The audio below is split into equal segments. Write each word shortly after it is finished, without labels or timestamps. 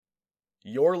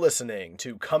You're listening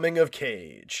to Coming of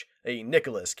Cage, a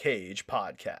Nicolas Cage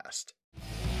podcast.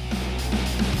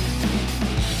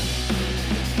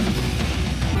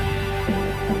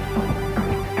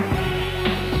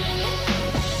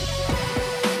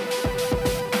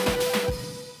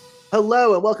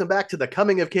 Hello and welcome back to the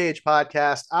Coming of Cage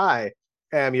podcast. I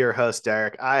am your host,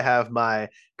 Derek. I have my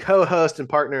co-host and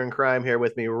partner in crime here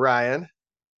with me, Ryan.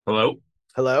 Hello.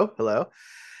 Hello.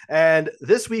 And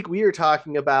this week we are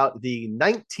talking about the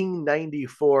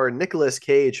 1994 Nicolas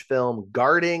Cage film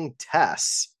Guarding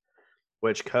Tess,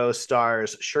 which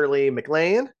co-stars Shirley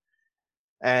MacLaine.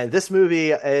 And this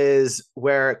movie is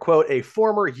where, quote, a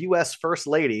former U.S. First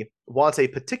Lady wants a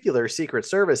particular Secret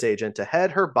Service agent to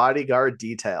head her bodyguard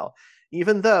detail,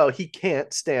 even though he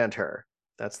can't stand her.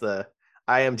 That's the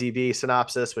IMDb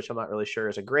synopsis, which I'm not really sure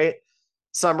is a great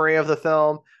summary of the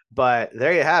film. But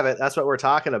there you have it. That's what we're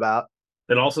talking about.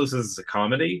 It also says it's a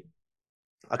comedy.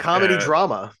 A comedy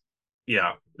drama.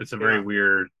 Yeah, it's a very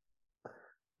weird...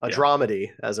 A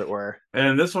dramedy, as it were.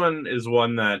 And this one is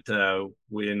one that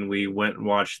when we went and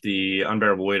watched The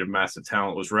Unbearable Weight of Massive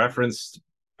Talent was referenced,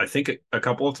 I think, a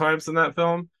couple of times in that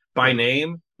film by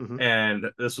name. Mm-hmm. And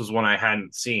this was one I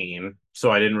hadn't seen,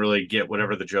 so I didn't really get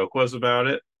whatever the joke was about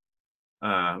it.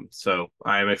 So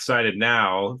I'm excited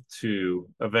now to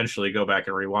eventually go back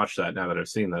and rewatch that now that I've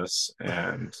seen this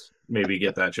and maybe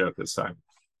get that joke this time.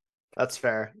 That's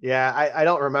fair. Yeah, I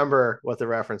don't remember what the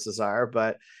references are,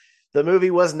 but the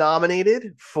movie was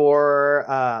nominated for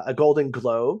a Golden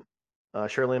Globe.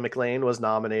 Shirley MacLaine was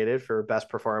nominated for Best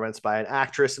Performance by an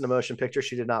Actress in a Motion Picture.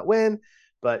 She did not win,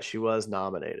 but she was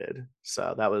nominated.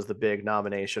 So that was the big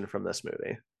nomination from this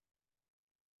movie.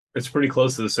 It's pretty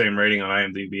close to the same rating on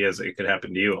IMDb as It Could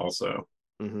Happen to You also.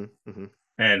 Mm-hmm.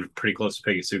 And pretty close to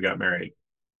Peggy Sue Got Married.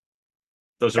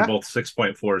 Those are both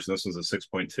 6.4s, and this one's a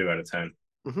 6.2 out of 10.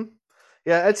 Mm-hmm.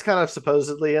 Yeah, it's kind of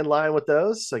supposedly in line with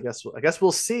those. I guess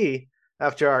we'll see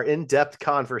after our in-depth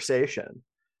conversation.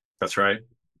 That's right.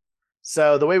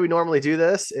 So the way we normally do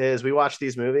this is we watch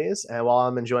these movies, and while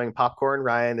I'm enjoying popcorn,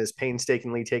 Ryan is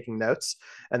painstakingly taking notes,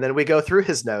 and then we go through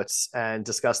his notes and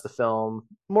discuss the film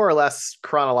more or less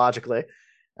chronologically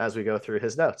as we go through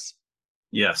his notes.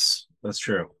 Yes, that's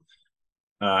true.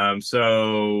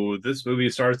 So this movie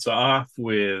starts off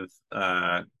with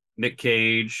Nic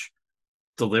Cage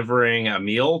delivering a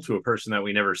meal to a person that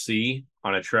we never see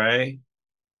on a tray.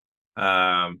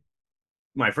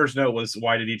 My first note was,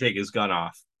 why did he take his gun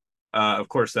off? Of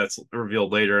course, that's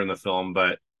revealed later in the film,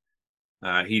 but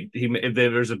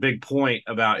there's a big point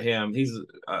about him. He's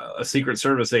a Secret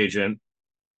Service agent.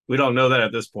 We don't know that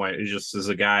at this point. He just is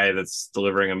a guy that's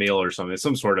delivering a meal or something,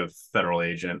 some sort of federal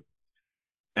agent.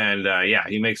 And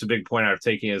he makes a big point out of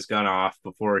taking his gun off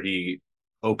before he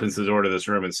opens the door to this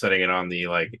room and setting it on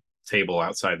the table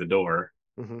outside the door.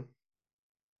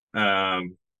 Mm-hmm.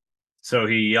 So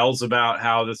he yells about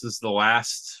how this is the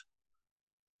last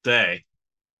day,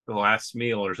 the last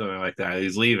meal or something like that.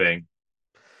 He's leaving.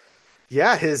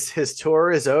 Yeah, his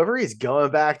tour is over. He's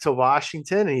going back to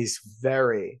Washington, and he's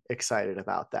very excited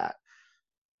about that.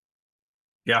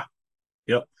 Yeah.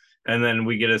 Yep. And then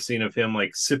we get a scene of him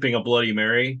sipping a Bloody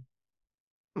Mary,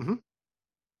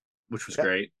 which was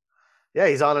great. Yeah,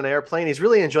 he's on an airplane. He's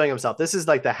really enjoying himself. This is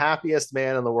the happiest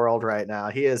man in the world right now.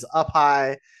 He is up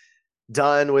high,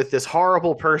 done with this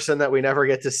horrible person that we never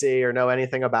get to see or know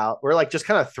anything about. We're just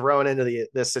kind of thrown into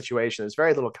this situation. There's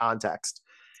very little context.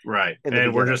 Right.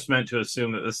 And we're just meant to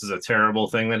assume that this is a terrible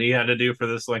thing that he had to do for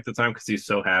this length of time because he's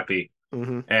so happy.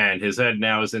 Mm-hmm. And his head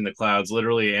now is in the clouds,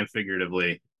 literally and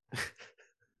figuratively.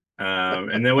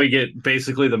 And then we get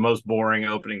basically the most boring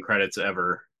opening credits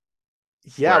ever.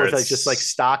 Yeah, with just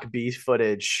stock B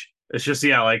footage. It's just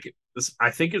I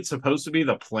think it's supposed to be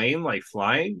the plane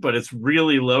flying, but it's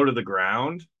really low to the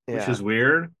ground, which is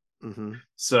weird. Mm-hmm.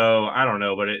 So I don't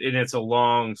know, but it's a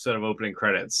long set of opening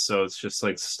credits, so it's just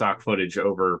stock footage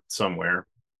over somewhere,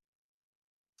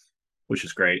 which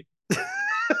is great.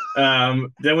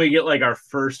 Then we get our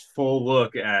first full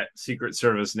look at Secret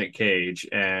Service Nic Cage,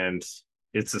 and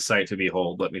it's a sight to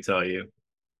behold, let me tell you.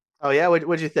 Oh yeah,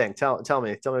 what'd you think? Tell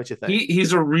me what you think.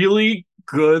 He's a really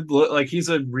good look.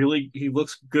 He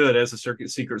looks good as a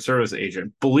Secret Service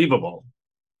agent. Believable.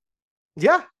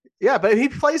 Yeah, but he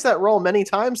plays that role many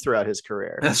times throughout his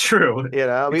career. That's true. It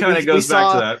kind of goes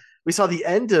back to that. We saw the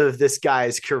end of this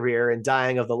guy's career in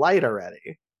Dying of the Light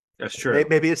already. That's true.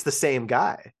 Maybe it's the same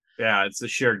guy. Yeah, it's the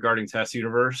shared Guarding Tess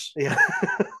universe. Yeah.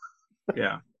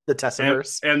 Yeah. The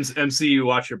Tessiverse. MCU,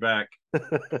 watch your back.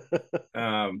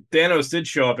 Thanos did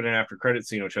show up in an after credit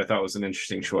scene, which I thought was an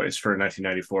interesting choice for a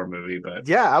 1994 movie. But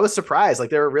yeah, I was surprised.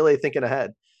 They were really thinking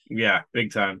ahead. Yeah,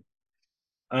 big time.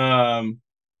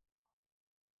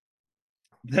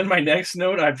 Then my next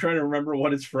note, I'm trying to remember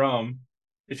what it's from.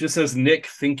 It just says Nick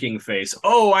thinking face.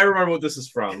 Oh, I remember what this is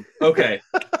from. Okay.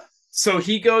 So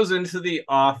he goes into the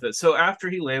office. So after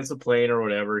he lands the plane or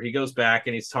whatever, he goes back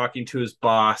and he's talking to his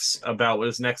boss about what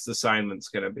his next assignment's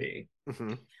going to be.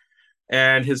 Mm-hmm.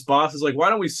 And his boss is like, "Why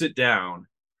don't we sit down?"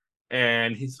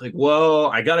 And he's like, "Well,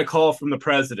 I got a call from the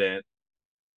president."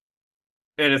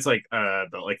 And it's like,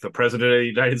 the president of the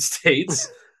United States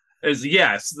is,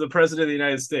 yes, the president of the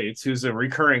United States, who's a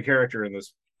recurring character in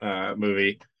this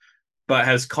movie, but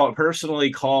has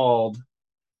personally called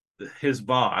his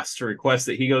boss to request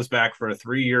that he goes back for a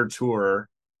 3-year tour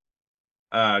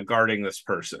guarding this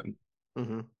person,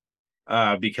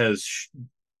 Mm-hmm. because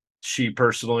she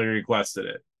personally requested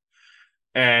it.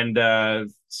 And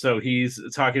so Nick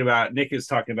is talking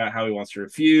about how he wants to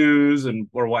refuse,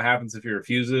 or what happens if he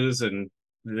refuses. And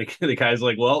the guy's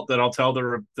like, "Well, then I'll tell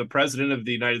the president of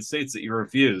the United States that you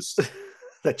refused."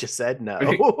 That just said no.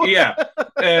 Yeah.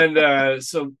 And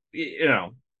so,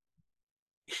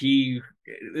 he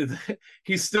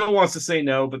he still wants to say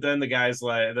no, but then the guy's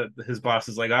like, his boss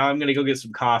is like, "Oh, I'm gonna go get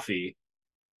some coffee,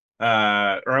 or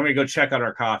I'm gonna go check on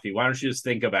our coffee. Why don't you just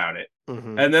think about it?"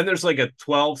 Mm-hmm. And then there's like a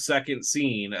 12-second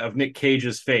scene of Nic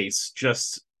Cage's face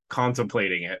just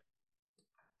contemplating it.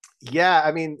 Yeah,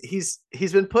 I mean, he's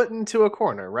been put into a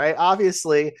corner, right?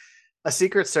 Obviously, a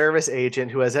Secret Service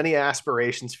agent who has any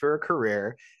aspirations for a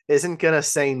career isn't going to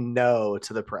say no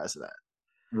to the president.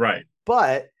 Right.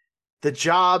 But the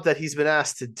job that he's been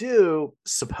asked to do,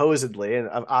 supposedly, and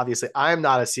obviously I'm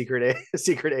not a secret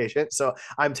agent, so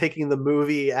I'm taking the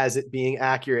movie as it being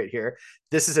accurate here.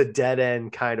 This is a dead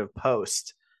end kind of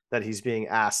post that he's being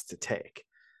asked to take.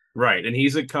 Right. And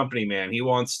he's a company man. He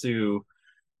wants to,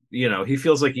 he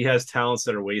feels like he has talents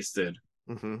that are wasted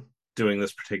Mm-hmm. doing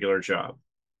this particular job.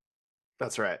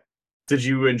 That's right. Did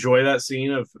you enjoy that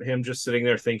scene of him just sitting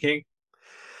there thinking?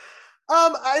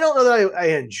 I don't know that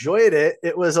I enjoyed it.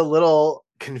 It was a little.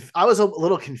 I was a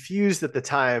little confused at the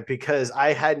time because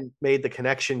I hadn't made the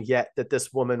connection yet that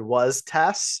this woman was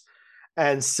Tess,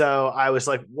 and so I was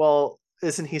like, "Well,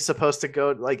 isn't he supposed to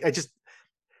go?" Like,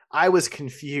 I was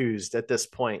confused at this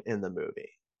point in the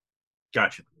movie,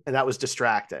 Gotcha. and that was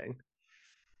distracting.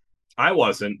 I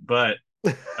wasn't, but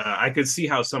I could see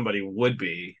how somebody would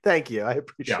be. Thank you. I Yeah,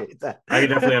 appreciate that. I can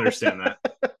definitely understand that.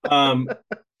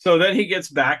 So then he gets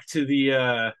back to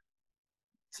the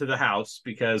house,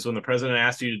 because when the president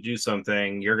asks you to do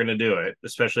something, you're going to do it,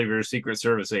 especially if you're a Secret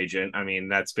Service agent. I mean,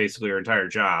 that's basically your entire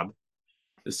job,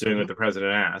 is doing what the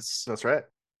president asks. That's right.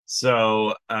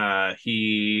 So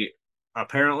he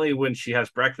apparently, when she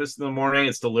has breakfast in the morning,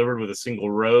 it's delivered with a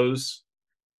single rose.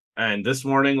 And this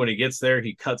morning, when he gets there,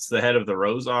 he cuts the head of the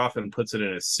rose off and puts it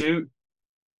in his suit.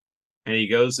 And he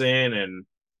goes in and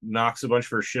knocks a bunch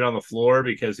of her shit on the floor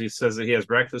because he says that he has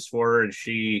breakfast for her, and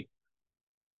she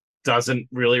doesn't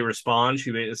really respond.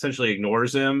 She essentially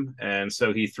ignores him. And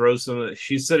so he throws some.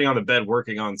 She's sitting on the bed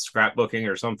working on scrapbooking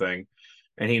or something,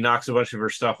 and he knocks a bunch of her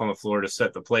stuff on the floor to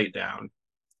set the plate down.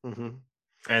 Mm-hmm.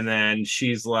 And then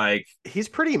she's like, he's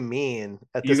pretty mean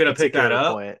at "You this gonna pick that particular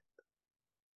up?" point.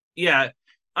 Yeah,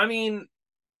 I mean,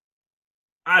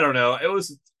 I don't know.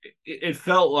 It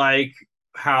felt like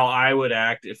how I would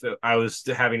act if I was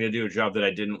having to do a job that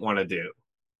I didn't want to do.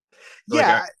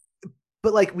 Yeah,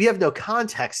 but like we have no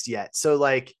context yet. So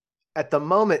like at the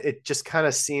moment it just kind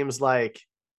of seems like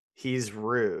he's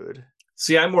rude.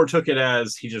 See, I more took it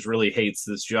as he just really hates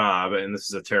this job, and this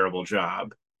is a terrible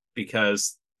job,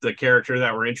 because the character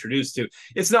that we're introduced to,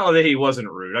 it's not that he wasn't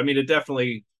rude. I mean, it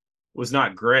definitely was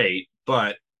not great,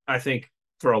 but I think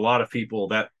for a lot of people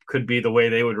that could be the way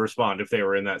they would respond if they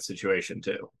were in that situation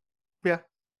too. Yeah.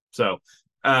 So,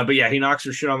 but yeah, he knocks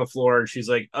her shit on the floor, and she's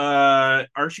like,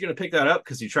 "Aren't you gonna pick that up?"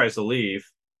 Because he tries to leave,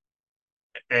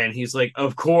 and he's like,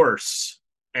 "Of course."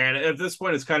 And at this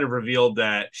point, it's kind of revealed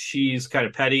that she's kind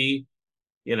of petty.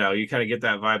 You kind of get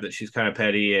that vibe that she's kind of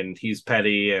petty, and he's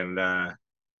petty, and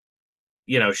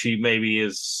she maybe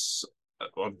is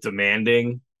a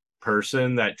demanding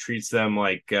person that treats them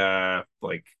like I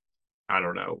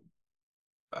don't know,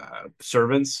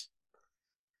 servants.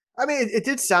 I mean, it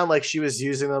did sound like she was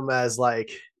using them as like,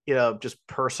 just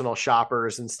personal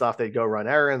shoppers and stuff. They'd go run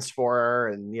errands for her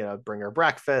and, bring her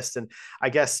breakfast. And I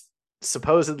guess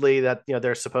supposedly that,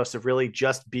 they're supposed to really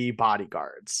just be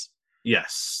bodyguards.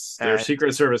 Yes, they're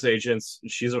Secret Service agents.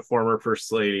 She's a former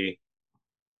first lady,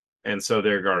 and so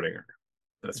they're guarding her.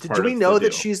 That's part do we of know the that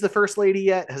deal. she's the first lady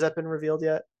yet? Has that been revealed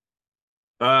yet?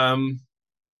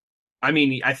 I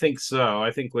mean, I think so. I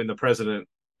think when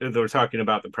they were talking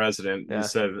about the president, Yeah. he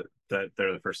said that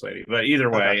they're the first lady. But either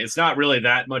way, It's not really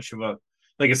that much of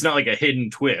Like, it's not like a hidden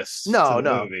twist to No, the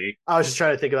no. movie. I was just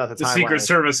trying to think about the The Secret timeline.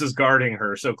 Service is guarding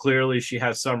her, so clearly she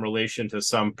has some relation to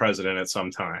some president at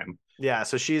some time. Yeah,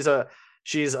 so she's a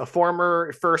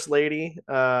former first lady.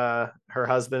 Her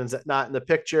husband's not in the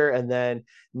picture, and then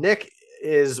Nick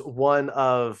is one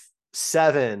of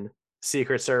 7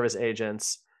 Secret Service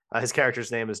agents. His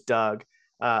character's name is Doug,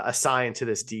 assigned to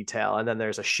this detail. And then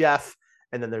there's a chef,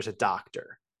 and then there's a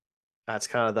doctor. That's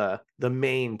kind of the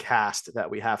main cast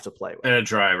that we have to play with. And a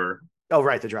driver. Oh,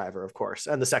 right, the driver, of course,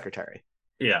 and the secretary.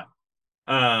 Yeah.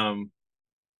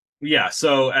 Yeah,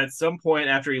 so at some point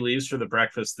after he leaves for the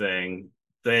breakfast thing,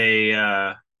 they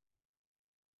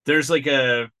there's like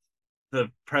the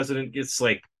president gets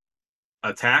like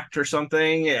attacked or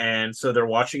something, and so they're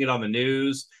watching it on the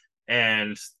news,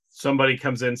 and somebody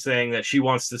comes in saying that she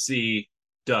wants to see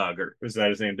Doug, or is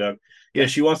that his name, Doug? Yeah,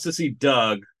 she wants to see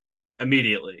Doug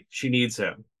immediately. She needs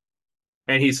him.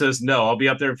 And he says, no, I'll be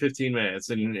up there in 15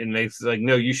 minutes. And they're like,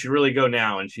 no, you should really go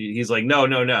now. And he's like, no,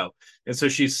 no, no. And so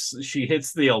she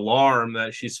hits the alarm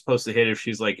that she's supposed to hit if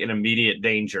she's like in immediate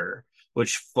danger,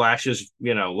 which flashes,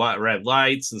 red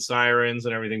lights and sirens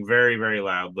and everything very, very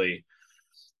loudly.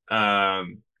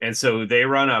 And so they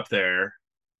run up there,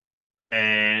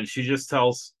 and she just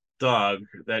tells Doug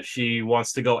that she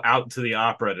wants to go out to the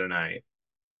opera tonight.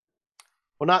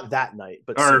 Well, not that night,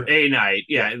 but or soon. a night,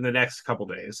 in the next couple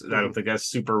days. I don't think that's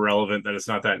super relevant that it's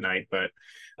not that night, but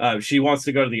she wants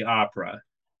to go to the opera,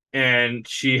 and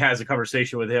she has a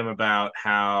conversation with him about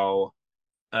how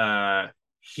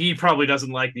he probably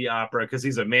doesn't like the opera because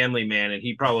he's a manly man, and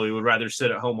he probably would rather sit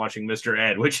at home watching Mr.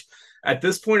 Ed, which at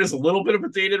this point is a little bit of a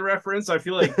dated reference. I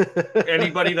feel like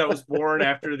anybody that was born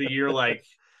after the year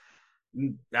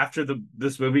after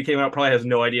this movie came out probably has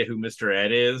no idea who Mr.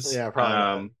 Ed is. Yeah,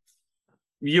 probably.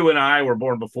 You and I were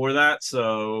born before that,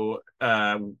 so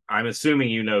I'm assuming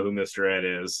you know who Mr. Ed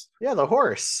is. Yeah, the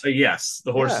horse. Yes,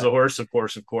 the horse is a horse, of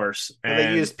course. And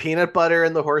they used peanut butter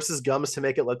in the horse's gums to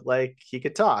make it look like he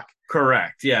could talk.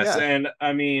 Correct, yes. Yeah. And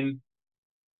I mean,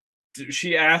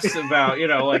 she asked about,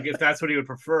 like if that's what he would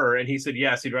prefer, and he said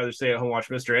yes, he'd rather stay at home and watch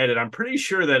Mr. Ed. And I'm pretty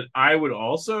sure that I would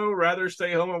also rather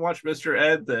stay home and watch Mr.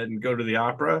 Ed than go to the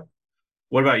opera.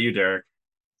 What about you, Derek?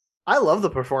 I love the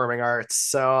performing arts.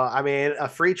 So, I mean, a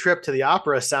free trip to the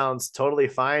opera sounds totally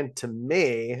fine to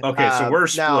me. Okay, so we're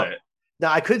split.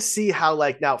 Now, I could see how,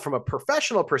 now from a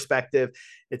professional perspective,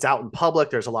 it's out in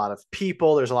public. There's a lot of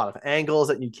people. There's a lot of angles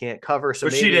that you can't cover. So,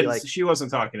 but maybe, she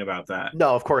wasn't talking about that.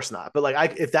 No, of course not.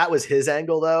 But if that was his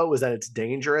angle, though, was that it's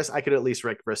dangerous, I could at least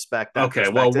respect that. Okay,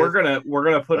 well, we're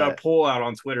gonna put a poll out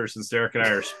on Twitter since Derek and I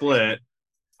are split.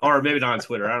 Or maybe not on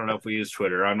Twitter. I don't know if we use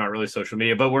Twitter. I'm not really social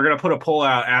media, but we're going to put a poll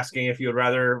out asking if you would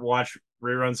rather watch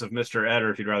reruns of Mr. Ed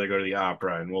or if you'd rather go to the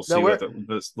opera, and we'll see what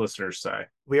the listeners say.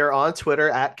 We are on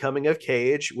Twitter at Coming of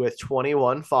Cage with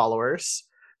 21 followers.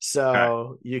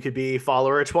 So you could be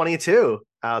follower 22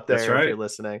 out there. That's right. If you're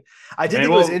listening. I did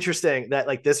think it was interesting that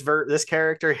this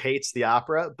character hates the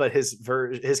opera, but his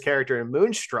character in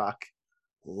Moonstruck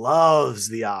loves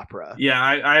the opera. Yeah,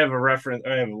 I have a reference.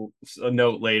 I have a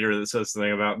note later that says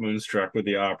something about Moonstruck with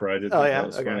the opera. I did think that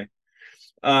was funny.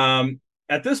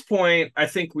 At this point, I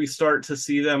think we start to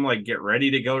see them get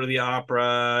ready to go to the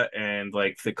opera, and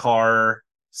the car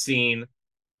scene.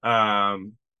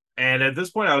 And at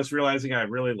this point, I was realizing I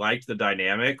really liked the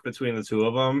dynamic between the two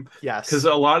of them. Yes. Because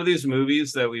a lot of these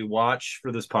movies that we watch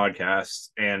for this podcast,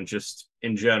 and just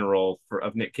in general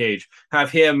of Nic Cage, have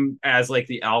him as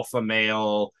the alpha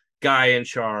male guy in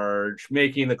charge,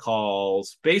 making the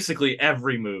calls. Basically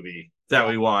every movie that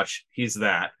we watch, he's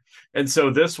that. And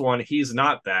so this one, he's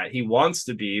not that. He wants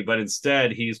to be, but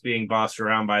instead he's being bossed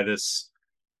around by this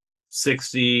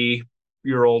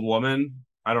 60-year-old woman.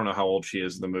 I don't know how old she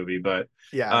is in the movie, but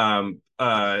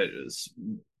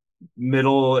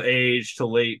middle-aged to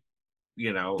late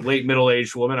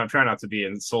middle-aged woman. I'm trying not to be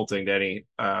insulting to any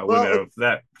women of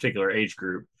that particular age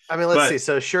group. I mean, let's see.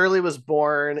 So Shirley was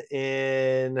born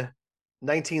in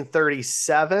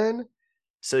 1937.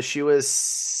 So she was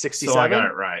 67. So I got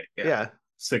it right. Yeah.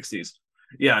 60s.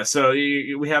 Yeah. So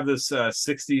we have this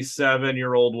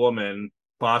 67-year-old woman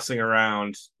bossing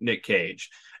around Nic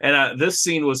Cage. And this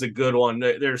scene was a good one.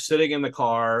 They're sitting in the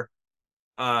car.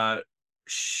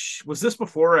 Was this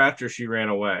before or after she ran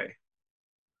away?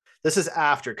 This is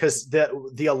after, because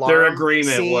the alarm. Their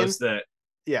agreement was that.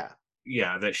 Yeah,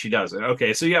 that she doesn't.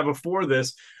 Okay, so before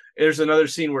this, there's another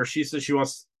scene where she says she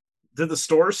wants. Did the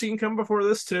store scene come before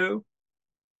this too?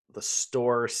 The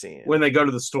store scene, when they go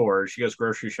to the store, she goes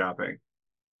grocery shopping.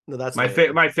 No, that's my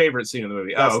favorite scene in the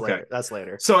movie. That's okay. Later. That's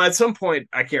later. So at some point,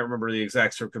 I can't remember the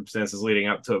exact circumstances leading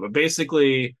up to it, but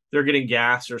basically they're getting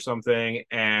gas or something,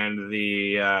 and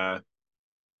the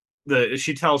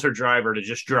she tells her driver to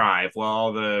just drive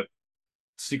while the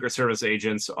Secret Service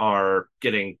agents are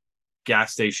getting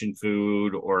gas station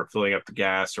food or filling up the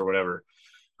gas or whatever.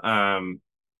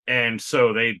 And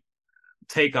so they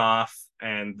take off,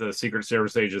 and the Secret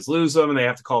Service agents lose them, and they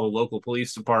have to call the local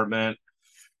police department.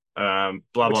 Blah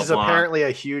which blah is blah. apparently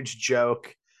a huge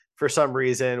joke for some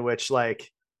reason, which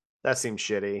like that seems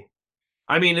shitty.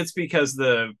 I mean, it's because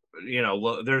there's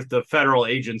the federal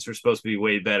agents are supposed to be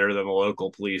way better than the local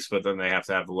police, but then they have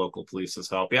to have the local police's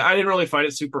help. Yeah, I didn't really find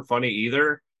it super funny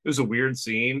either. It was a weird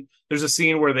scene. There's a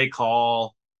scene where they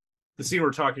call the scene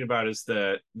we're talking about is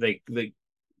that the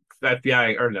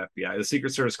FBI or not FBI, the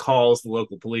Secret Service calls the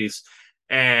local police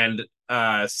and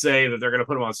say that they're going to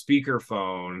put them on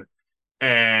speakerphone,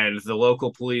 and the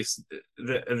local police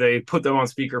they put them on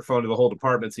speakerphone to the whole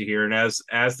department to hear. And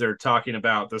as they're talking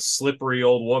about the slippery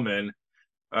old woman,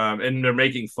 and they're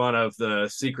making fun of the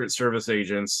Secret Service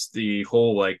agents, the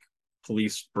whole like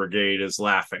police brigade is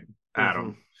laughing at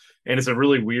them, and it's a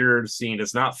really weird scene.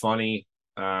 It's not funny.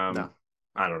 No.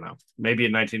 I don't know. Maybe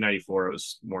in 1994 it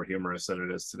was more humorous than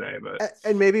it is today, but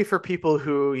And maybe for people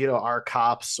who, are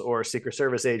cops or Secret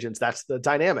Service agents, that's the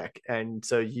dynamic. And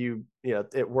so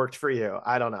it worked for you.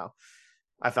 I don't know.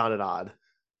 I found it odd.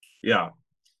 yeah.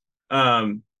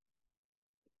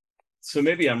 So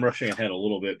maybe I'm rushing ahead a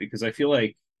little bit because I feel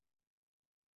like,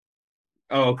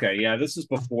 oh, okay, yeah, this is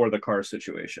before the car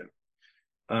situation.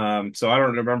 So I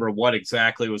don't remember what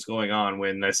exactly was going on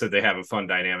when I said they have a fun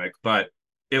dynamic, but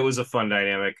it was a fun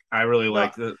dynamic. I really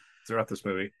liked it throughout this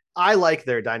movie. I like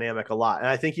their dynamic a lot. And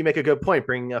I think you make a good point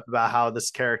bringing up about how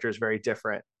this character is very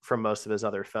different from most of his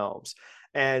other films.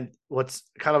 And what's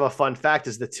kind of a fun fact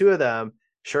is the two of them,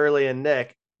 Shirley and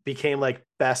Nick, became like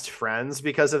best friends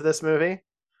because of this movie.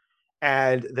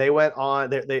 And they went on,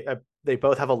 they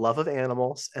both have a love of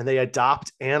animals, and they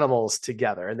adopt animals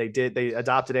together. And they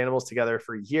adopted animals together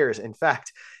for years. In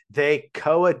fact, they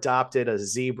co-adopted a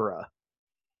zebra.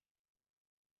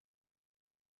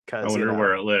 I wonder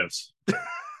where it lives.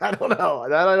 I don't know.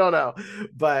 That I don't know.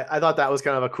 But I thought that was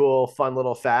kind of a cool, fun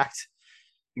little fact.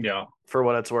 Yeah. For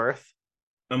what it's worth.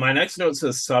 And my next note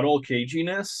says subtle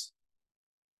caginess.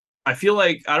 I feel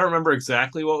like I don't remember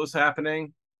exactly what was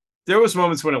happening. There was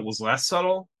moments when it was less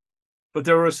subtle, but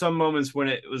there were some moments when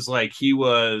it was like he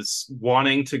was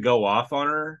wanting to go off on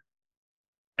her,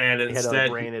 and He had to like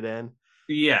instead rein it in.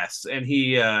 yes, and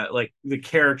he like the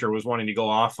character was wanting to go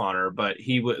off on her, but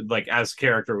he would like as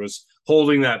character was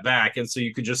holding that back, and so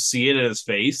you could just see it in his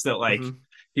face that like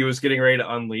he was getting ready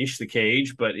to unleash the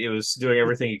cage, but it was doing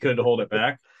everything he could to hold it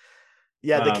back.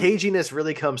 Yeah, the caginess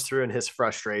really comes through in his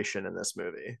frustration in this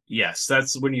movie. Yes,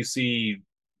 that's when you see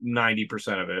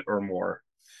 90% of it or more.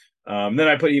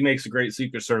 Then he makes a great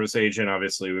Secret Service agent.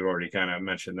 Obviously, we've already kind of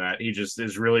mentioned that. He just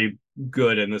is really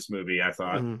good in this movie, I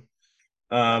thought.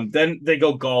 Then they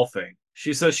go golfing.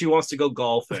 She says she wants to go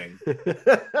golfing.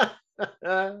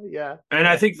 Yeah. And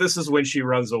I think this is when she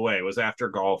runs away, was after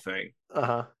golfing.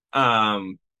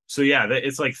 So yeah,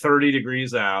 it's like 30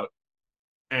 degrees out.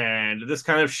 And this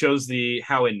kind of shows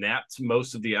how inept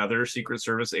most of the other Secret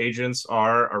Service agents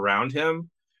are around him.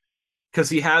 Because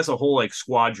he has a whole like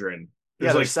squadron.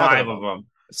 There's like 5 of them.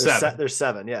 There's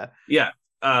 7, yeah. Yeah.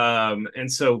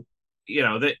 And so,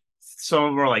 that some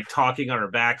of them are like talking on her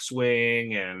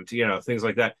backswing and things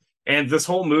like that. And this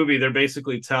whole movie, they're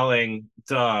basically telling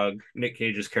Doug, Nic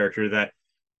Cage's character, that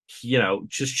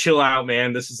just chill out,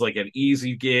 man. This is like an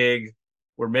easy gig.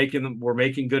 We're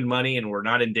making good money, and we're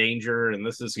not in danger. And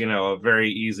this is a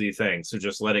very easy thing. So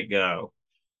just let it go.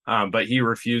 But he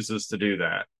refuses to do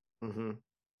that.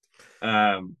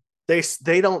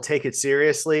 They don't take it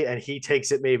seriously, and he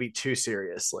takes it maybe too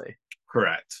seriously.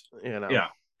 Correct. Yeah.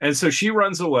 And so she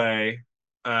runs away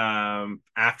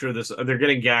after this. They're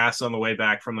getting gas on the way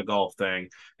back from the golf thing,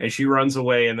 and she runs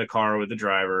away in the car with the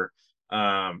driver.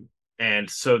 And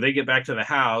so they get back to the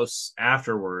house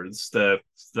afterwards. The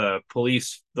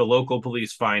local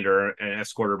police find her and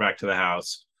escort her back to the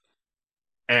house.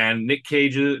 And Nic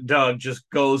Cage, Doug, just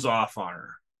goes off on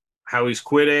her. How he's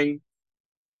quitting,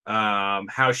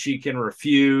 how she can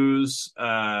refuse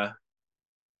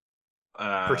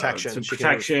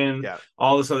protection,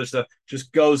 all this other stuff,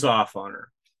 just goes off on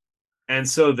her. And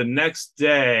so the next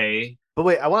day, but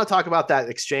wait, I want to talk about that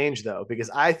exchange though, because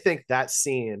I think that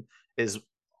scene is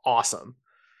awesome.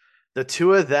 The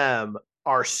two of them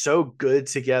are so good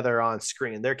together on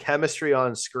screen. Their chemistry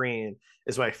on screen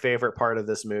is my favorite part of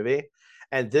this movie.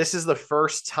 And this is the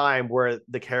first time where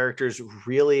the characters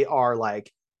really are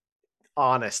like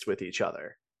honest with each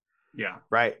other. Yeah.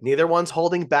 Right. Neither one's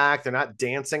holding back. They're not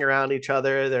dancing around each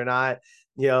other. They're not,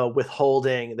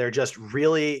 withholding. They're just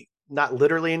really not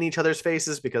literally in each other's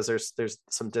faces because there's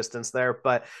some distance there,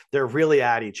 but they're really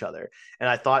at each other. And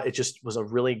I thought it just was a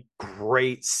really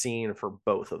great scene for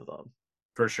both of them.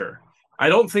 For sure. I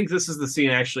don't think this is the scene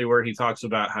actually where he talks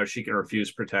about how she can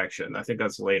refuse protection. I think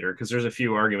that's later because there's a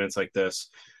few arguments like this.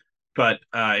 But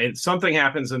something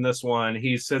happens in this one.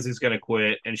 He says he's going to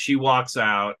quit, and she walks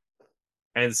out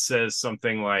and says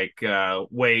something like,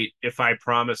 "Wait, if I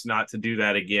promise not to do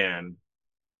that again,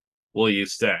 will you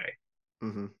stay?"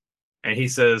 Mm-hmm. And he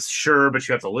says, "Sure, but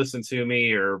you have to listen to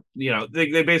me," or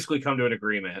they basically come to an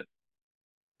agreement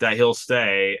that he'll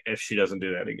stay if she doesn't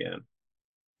do that again.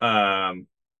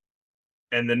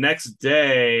 And the next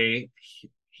day,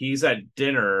 he's at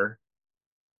dinner.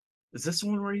 Is this the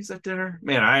one where he's at dinner?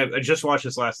 Man, I just watched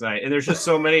this last night, and there's just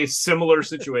so many similar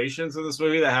situations in this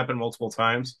movie that happen multiple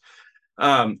times.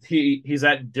 He's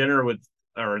at dinner with,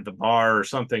 or the bar or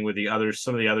something with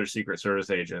some of the other Secret Service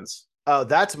agents. Oh,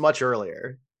 that's much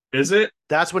earlier. Is it?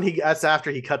 That's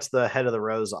after he cuts the head of the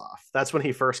rose off. That's when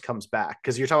he first comes back.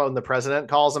 Because you're talking about when the president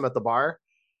calls him at the bar.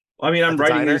 I mean, I'm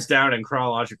writing these down in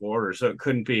chronological order, so it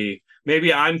couldn't be.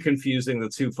 Maybe I'm confusing the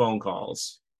two phone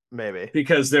calls. Maybe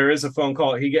because there is a phone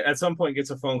call. At some point gets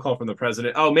a phone call from the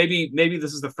president. Oh, maybe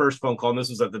this is the first phone call, and this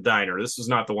was at the diner. This was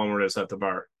not the one where it's at the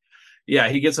bar. Yeah,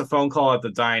 he gets a phone call at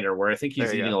the diner where I think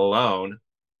he's eating alone.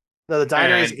 No, the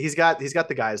diner. He's got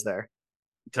the guys there.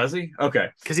 Does he? Okay,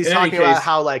 because he's talking about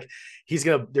how like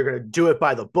they're gonna do it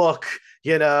by the book,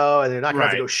 and they're not gonna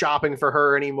have to go shopping for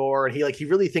her anymore. And he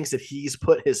really thinks that he's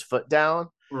put his foot down,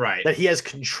 right? That he has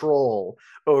control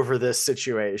over this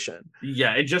situation.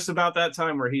 Yeah, and just about that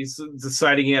time where he's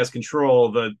deciding he has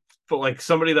control, but like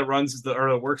somebody that runs or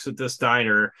that works at this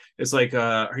diner is like,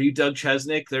 "Are you Doug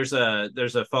Chesnick? There's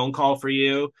a phone call for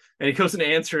you." And he goes and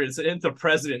answers. It's the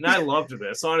president. And I loved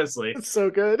this, honestly. It's so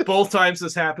good. Both times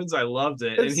this happens, I loved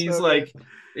it. And he's so like,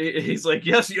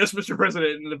 "Yes, Mr.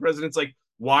 President." And the president's like,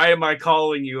 "Why am I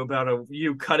calling you about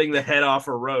you cutting the head off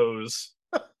a rose?"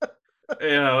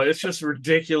 It's just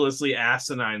ridiculously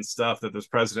asinine stuff that this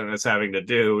president is having to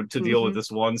do to deal with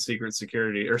this one Secret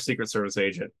Service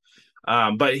agent.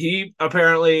 But he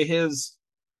apparently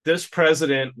this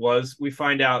president we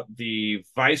find out the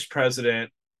vice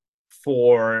president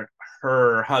for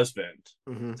her husband,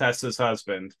 Tess's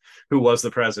husband, who was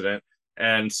the president.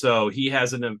 And so he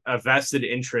has a vested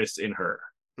interest in her.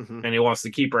 And he wants to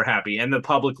keep her happy. And the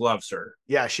public loves her.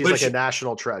 Yeah, she's like a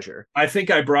national treasure. I think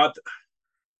I brought...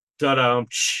 Oh.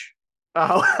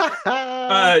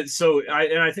 I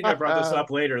think I brought this up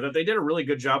later that they did a really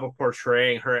good job of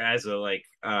portraying her as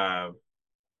a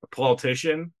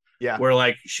politician. Yeah, where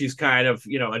like she's kind of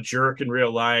a jerk in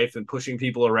real life and pushing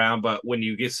people around, but when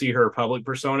you see her public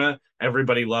persona,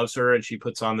 everybody loves her and she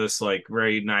puts on this like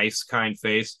very nice, kind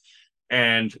face,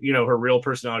 and her real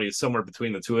personality is somewhere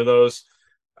between the two of those.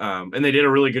 And they did a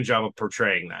really good job of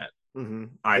portraying that.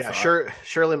 I thought.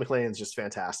 Shirley MacLaine is just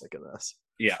fantastic in this.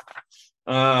 Yeah.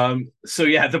 So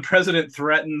yeah, the president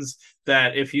threatens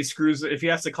that if he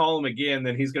has to call him again,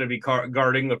 then he's going to be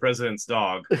guarding the president's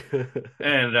dog.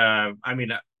 And I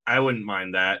mean, I wouldn't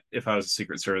mind that if I was a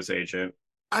Secret Service agent.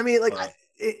 I mean, like,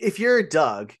 if you're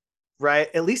Doug, right,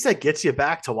 at least that gets you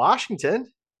back to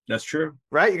Washington. That's true.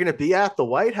 Right? You're going to be at the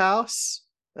White House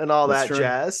and all that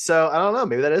jazz. So I don't know.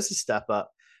 Maybe that is a step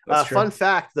up. Fun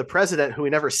fact, the president, who we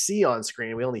never see on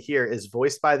screen, we only hear, is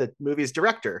voiced by the movie's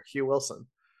director, Hugh Wilson.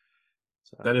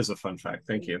 So, that is a fun fact.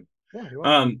 Thank you.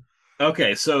 Yeah,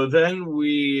 okay, so then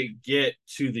we get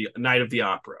to the night of the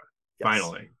opera,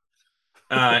 finally.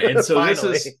 And so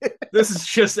this is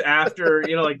just after,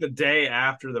 like the day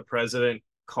after the president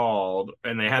called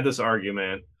and they had this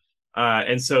argument.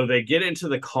 And so they get into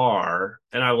the car,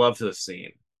 and I love this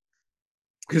scene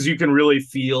because you can really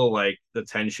feel like the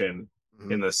tension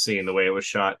in the scene, the way it was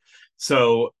shot.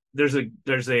 So there's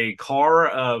a car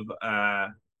of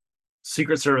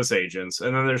Secret Service agents,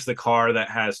 and then there's the car that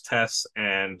has Tess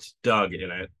and Doug in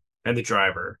it, and the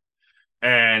driver.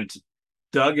 And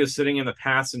Doug is sitting in the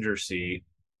passenger seat,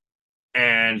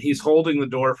 and he's holding the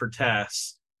door for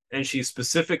Tess, and she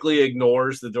specifically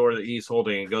ignores the door that he's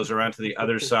holding and goes around to the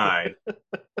other side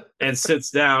and sits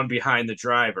down behind the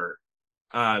driver.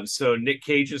 So Nic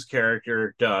Cage's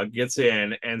character, Doug, gets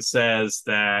in and says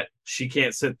that she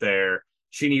can't sit there.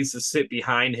 She needs to sit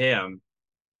behind him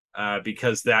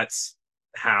because that's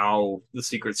how the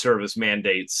Secret Service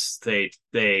mandates they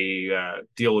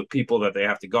deal with people that they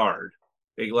have to guard.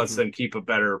 It lets them keep a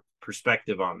better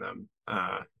perspective on them.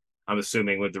 I'm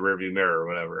assuming with the rearview mirror or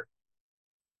whatever.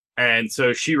 And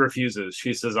so she refuses.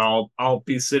 She says, I'll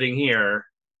be sitting here.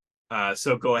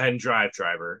 So go ahead and drive,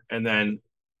 driver. And then,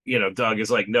 Doug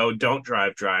is like, no, don't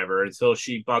drive, driver, until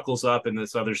she buckles up in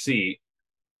this other seat.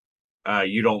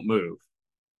 you don't move.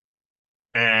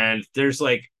 And there's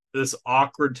like this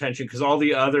awkward tension because all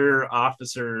the other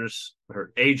officers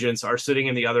or agents are sitting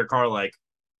in the other car, like,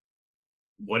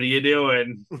 what are you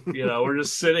doing? We're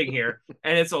just sitting here.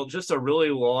 And it's just a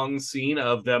really long scene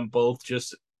of them both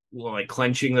just like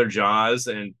clenching their jaws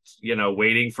and,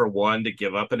 waiting for one to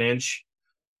give up an inch.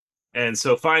 And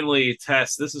so finally,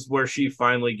 Tess, this is where she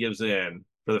finally gives in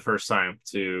for the first time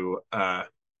to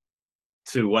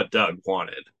what Doug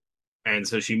wanted. And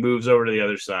so she moves over to the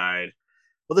other side.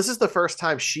 Well, this is the first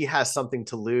time she has something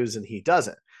to lose and he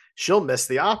doesn't. She'll miss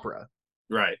the opera.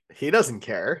 Right. He doesn't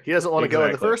care. He doesn't want to go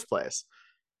in the first place.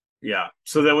 Yeah.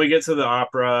 So then we get to the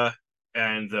opera,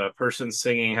 and the person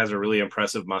singing has a really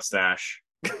impressive mustache,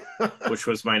 which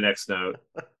was my next note.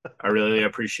 I really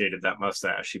appreciated that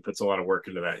mustache. He puts a lot of work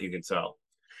into that, you can tell.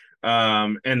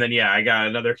 And then, I got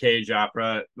another Cage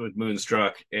opera with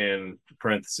Moonstruck in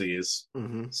parentheses.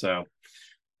 Mm-hmm. So,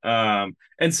 and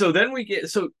so then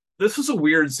this was a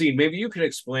weird scene. Maybe you can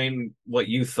explain what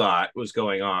you thought was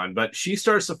going on, but she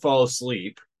starts to fall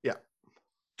asleep. Yeah.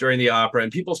 During the opera,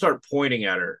 and people start pointing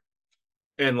at her.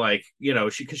 And like,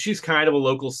 because she's kind of a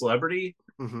local celebrity.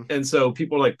 Mm-hmm. And so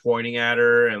people are like pointing at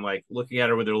her and like looking at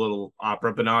her with their little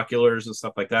opera binoculars and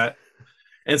stuff like that.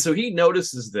 And so he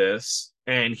notices this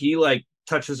and he like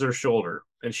touches her shoulder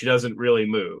and she doesn't really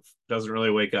move, doesn't really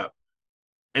wake up.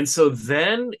 And so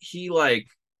then he like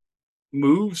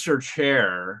moves her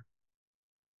chair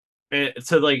and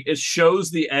to like it shows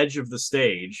the edge of the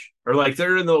stage, or like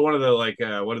they're in one of the like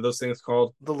what are those things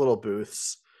called? The little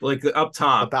booths. Like up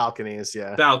top, the balconies,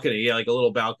 yeah, like a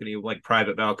little balcony, like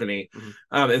private balcony.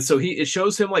 Mm-hmm. And so it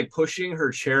shows him like pushing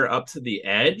her chair up to the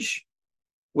edge,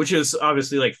 which is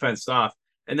obviously like fenced off,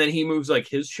 and then he moves like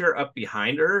his chair up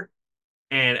behind her,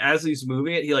 and as he's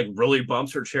moving it, he like really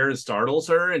bumps her chair and startles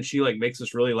her, and she like makes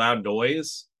this really loud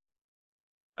noise.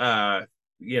 And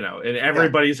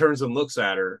everybody turns and looks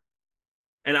at her.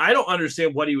 And I don't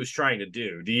understand what he was trying to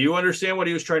do. Do you understand what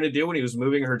he was trying to do when he was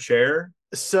moving her chair?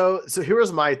 So here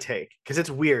was my take, because it's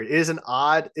weird. It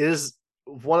is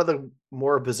one of the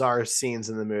more bizarre scenes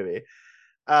in the movie.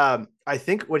 I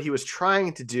think what he was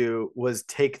trying to do was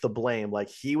take the blame. Like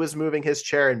he was moving his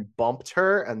chair and bumped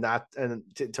her and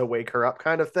to wake her up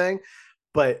kind of thing.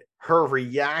 But her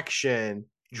reaction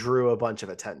drew a bunch of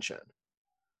attention.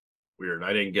 Weird.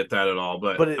 I didn't get that at all.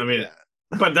 But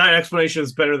But that explanation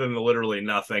is better than the literally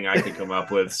nothing I could come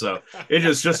up with. So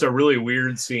it's just a really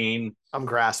weird scene. I'm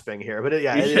grasping here, but it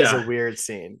is a weird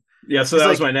scene. Yeah, so that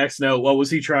was my next note. What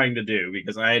was he trying to do?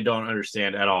 Because I don't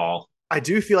understand at all. I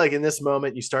do feel like in this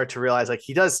moment you start to realize like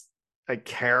he does like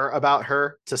care about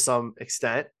her to some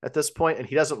extent at this point, and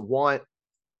he doesn't want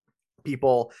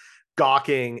people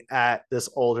gawking at this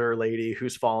older lady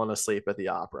who's fallen asleep at the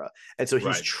opera. And so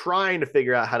he's trying to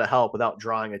figure out how to help without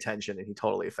drawing attention, and he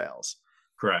totally fails.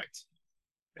 Correct.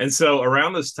 And so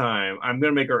around this time, I'm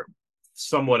going to make a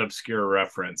somewhat obscure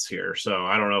reference here. So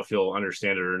I don't know if you'll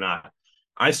understand it or not.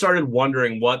 I started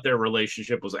wondering what their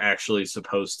relationship was actually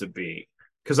supposed to be,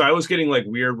 because I was getting like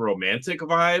weird romantic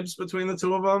vibes between the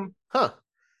two of them. Huh.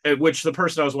 Which the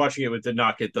person I was watching it with did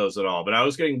not get those at all. But I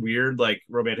was getting weird like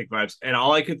romantic vibes. And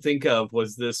all I could think of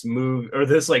was this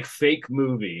this like fake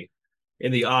movie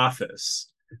in The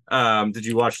Office. Did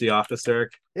you watch The Office,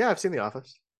 Eric? Yeah, I've seen The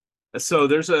Office. So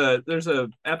there's a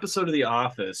episode of The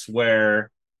Office where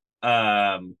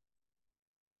Andy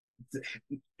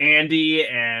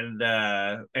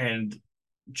and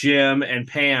Jim and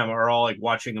Pam are all like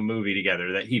watching a movie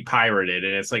together that he pirated,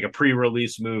 and it's like a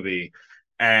pre-release movie,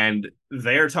 and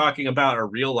they're talking about a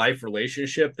real life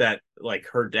relationship that like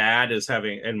her dad is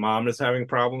having and mom is having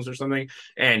problems or something,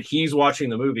 and he's watching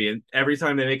the movie, and every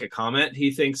time they make a comment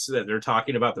he thinks that they're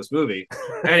talking about this movie.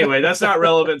 Anyway, that's not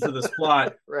relevant to this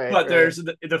plot. But there's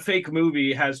the fake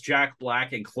movie has Jack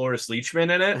Black and Cloris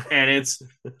Leachman in it, and it's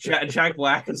Jack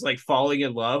Black is like falling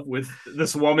in love with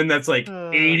this woman that's like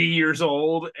 80 years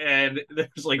old, and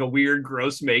there's like a weird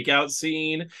gross makeout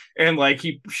scene, and like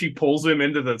she pulls him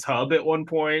into the tub at one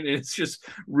point, and it's just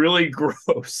really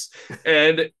gross.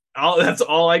 And that's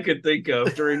all I could think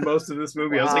of during most of this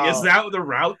movie. Wow. I was like, is that the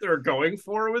route they're going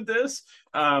for with this?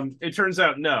 It turns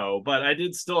out no, but I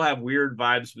did still have weird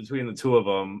vibes between the two of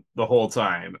them the whole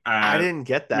time. I didn't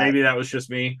get that. Maybe that was just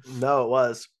me. No, it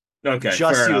was. Okay,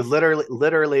 just you.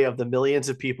 Literally of the millions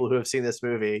of people who have seen this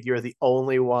movie, you're the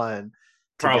only one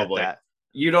to Probably. get that.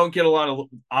 You don't get a lot of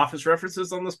Office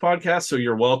references on this podcast, so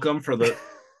you're welcome for the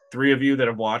three of you that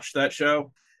have watched that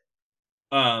show.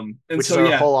 Which is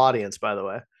our whole audience, by the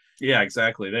way. Yeah,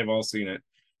 exactly. They've all seen it.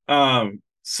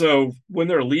 So when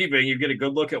they're leaving, you get a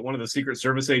good look at one of the Secret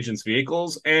Service agents'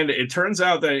 vehicles, and it turns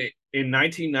out that in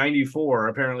 1994,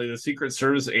 apparently the Secret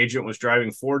Service agent was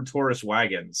driving Ford Taurus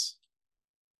wagons.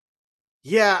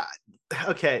 Yeah.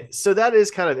 Okay. So that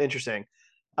is kind of interesting.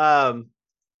 Um,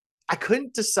 I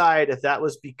couldn't decide if that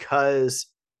was because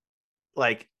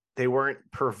like they weren't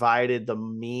provided the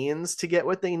means to get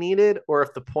what they needed, or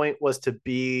if the point was to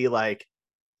be like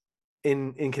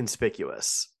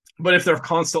inconspicuous. But if they're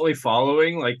constantly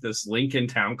following like this Lincoln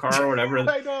Town Car or whatever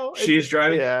I know. she's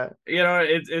driving, Yeah.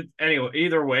 it anyway,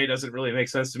 either way doesn't really make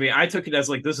sense to me. I took it as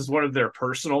like this is one of their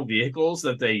personal vehicles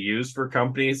that they use for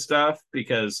company stuff,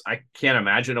 because I can't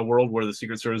imagine a world where the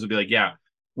Secret Service would be like, yeah,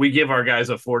 we give our guys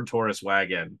a Ford Taurus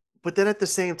wagon. But then at the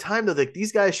same time, though, like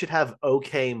these guys should have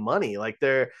okay money. Like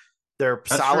their That's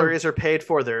true. salaries are paid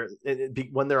for. Their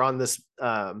when they're on this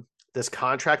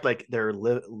contract, like their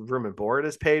room and board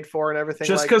is paid for and everything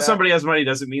Just like because that. somebody has money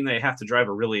doesn't mean they have to drive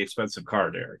a really expensive car,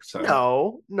 Derek. So,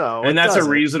 No, no, and it that's a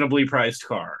doesn't. reasonably priced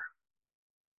car.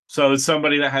 So it's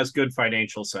somebody that has good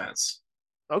financial sense.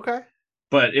 Okay.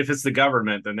 But if it's the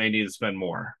government, then they need to spend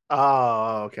more.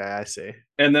 Oh, okay. I see.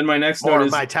 And then my next note More of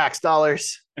is my tax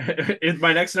dollars.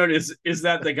 my next note is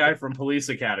that the guy from Police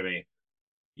Academy?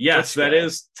 Yes, Which that guy?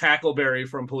 is Tackleberry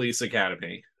from Police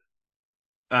Academy.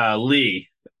 Lee,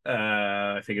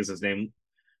 I think is his name.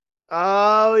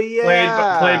 Oh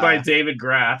Played by yeah. David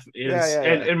Graff Yeah, is, yeah,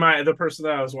 and yeah. the person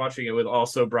that I was watching it with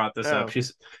also brought this up. Oh.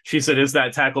 She said, "Is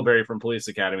that Tackleberry from Police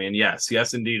Academy?" And yes,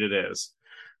 indeed it is.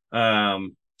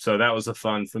 So that was a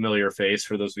fun, familiar face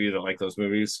for those of you that like those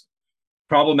movies.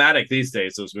 Problematic these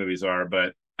days, those movies are,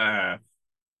 but I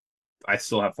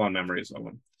still have fond memories of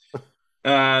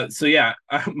them. So yeah,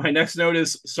 my next note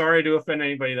is sorry to offend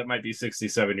anybody that might be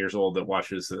 67 years old that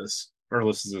watches this or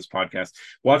listens to this podcast.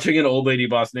 Watching an old lady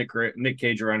boss Nic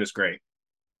Cage around is great.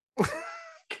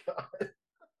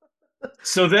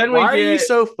 So then Why we are you get,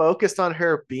 so focused on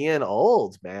her being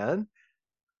old, man?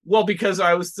 well, because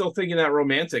I was still thinking that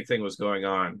romantic thing was going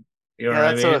on. You know Yeah, what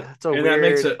I mean? that's a And that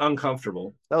makes weird. it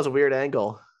uncomfortable. That was a weird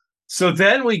angle. So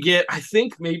then we get, I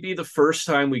think maybe the first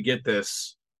time we get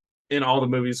this in all the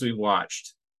movies we've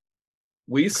watched,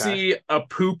 we Okay. see a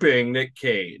pooping Nic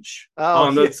Cage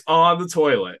Oh yeah. on the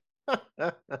toilet.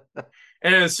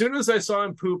 And as soon as I saw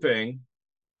him pooping,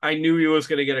 I knew he was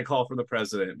going to get a call from the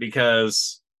president,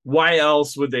 because why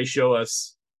else would they show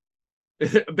us?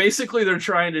 Basically, they're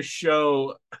trying to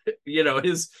show,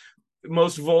 his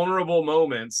most vulnerable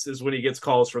moments is when he gets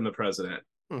calls from the president.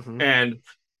 Mm-hmm. And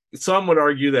some would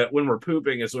argue that when we're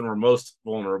pooping is when we're most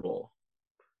vulnerable.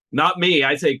 Not me.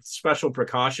 I take special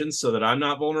precautions so that I'm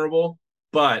not vulnerable,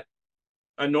 but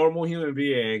a normal human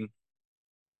being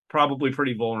probably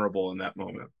pretty vulnerable in that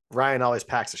moment. Ryan always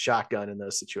packs a shotgun in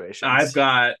those I've situations.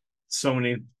 got so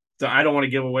many. I don't want to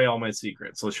give away all my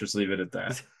secrets. Let's just leave it at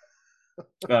that.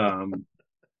 Um,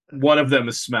 one of them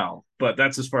is smell, but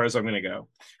that's as far as I'm going to go.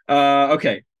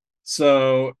 Okay,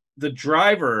 so the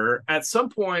driver at some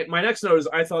point. My next note is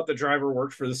I thought the driver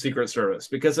worked for the Secret Service,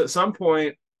 because at some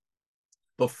point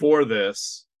before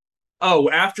this,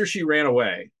 after she ran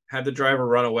away, had the driver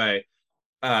run away.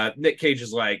 Nic Cage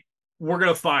is like, we're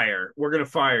gonna fire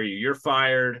you. You're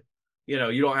fired. You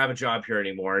don't have a job here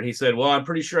anymore. And he said, well, I'm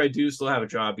pretty sure I do still have a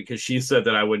job, because she said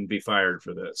that I wouldn't be fired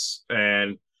for this.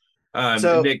 And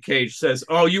So Nic Cage says,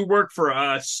 oh, you work for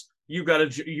us.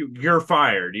 You're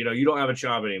fired. You don't have a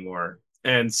job anymore.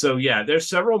 And so, yeah, there's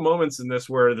several moments in this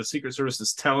where the Secret Service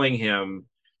is telling him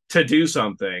to do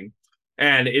something.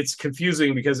 And it's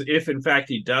confusing, because if in fact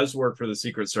he does work for the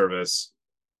Secret Service,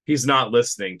 he's not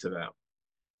listening to them.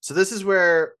 so this is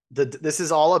where this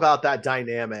is all about that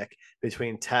dynamic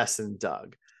between Tess and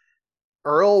Doug.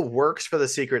 Earl works for the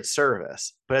Secret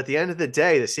Service, but at the end of the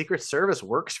day, the Secret Service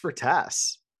works for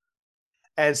Tess.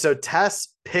 And so Tess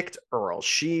picked Earl.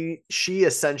 She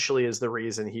essentially is the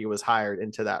reason he was hired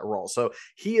into that role. So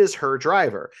he is her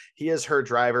driver. He is her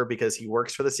driver because he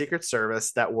works for the Secret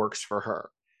Service that works for her.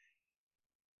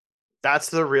 That's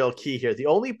the real key here. The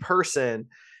only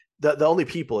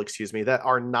people, excuse me, that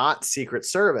are not Secret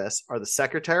Service are the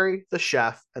secretary, the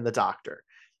chef, and the doctor.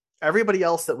 Everybody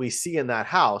else that we see in that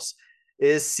house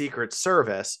is Secret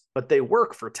Service, but they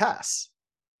work for Tess.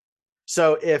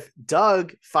 So if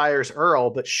Doug fires Earl,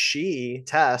 but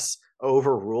Tess,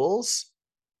 overrules,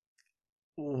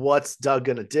 what's Doug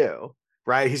going to do?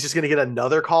 Right? He's just going to get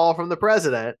another call from the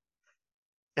president.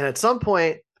 And at some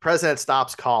point, the president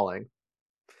stops calling.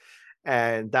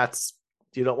 And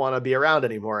you don't want to be around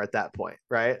anymore at that point.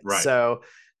 Right. Right. So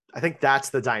I think that's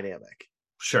the dynamic.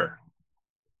 Sure.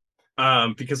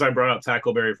 Because I brought up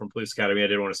Tackleberry from Police Academy, I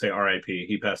didn't want to say R.I.P.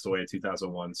 He passed away in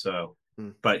 2001. So,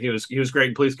 Hmm. but he was great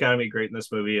in Police Academy, great in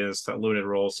this movie in his limited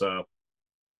role. So,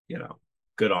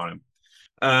 good on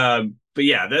him. But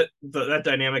yeah, that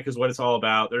dynamic is what it's all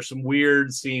about. There's some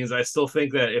weird scenes. I still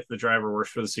think that if the driver works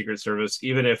for the Secret Service,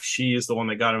 even if she is the one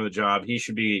that got him the job, he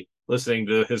should be listening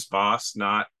to his boss,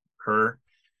 not her.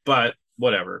 But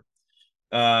whatever.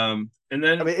 And I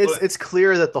then mean, it's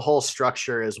clear that the whole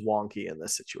structure is wonky in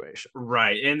this situation.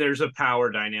 right, and there's a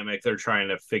power dynamic they're trying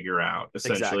to figure out.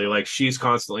 Essentially, Exactly. like she's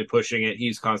constantly pushing it,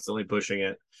 he's constantly pushing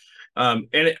it. And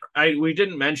we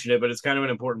didn't mention it, but it's kind of an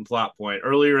important plot point.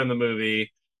 Earlier in the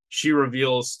movie, she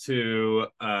reveals to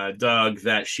Doug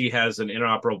that she has an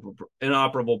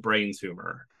inoperable brain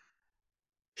tumor.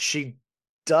 She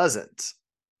doesn't.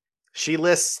 She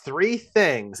lists three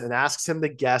things and asks him to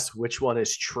guess which one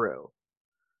is true.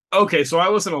 Okay, so I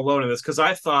wasn't alone in this because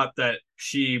I thought that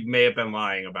she may have been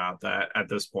lying about that at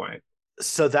this point.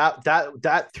 So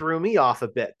that threw me off a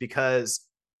bit because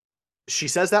she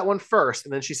says that one first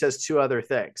and then she says two other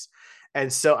things.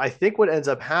 And so I think what ends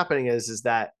up happening is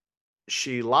that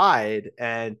she lied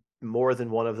and more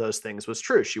than one of those things was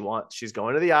true. She's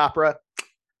going to the opera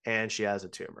and she has a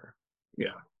tumor.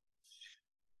 Yeah.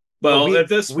 But Well,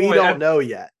 we we don't know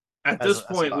yet at as this as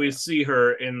an point, we audience. see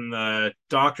her in the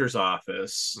doctor's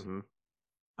office,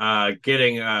 Mm-hmm.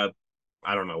 getting a,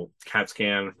 I don't know, CAT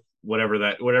scan,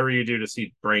 whatever you do to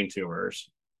see brain tumors,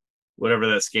 whatever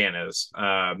that scan is.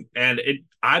 I'm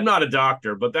not a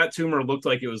doctor, but that tumor looked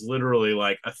like it was literally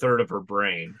like a third of her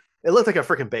brain. It looked like a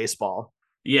freaking baseball.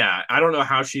 Yeah, I don't know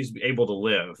how she's able to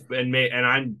live, and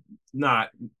I'm not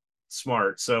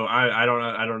smart, so I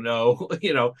don't know.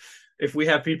 If we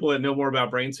have people that know more about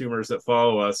brain tumors that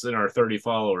follow us in our 30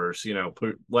 followers,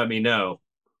 let me know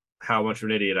how much of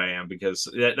an idiot I am because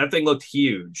that thing looked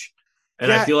huge.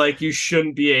 And I Yeah. feel like you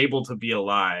shouldn't be able to be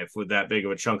alive with that big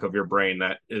of a chunk of your brain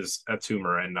that is a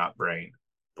tumor and not brain.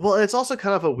 Well, it's also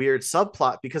kind of a weird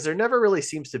subplot because there never really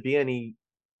seems to be any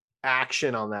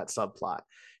action on that subplot.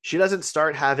 She doesn't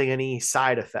start having any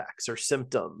side effects or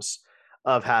symptoms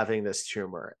of having this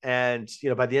tumor. And,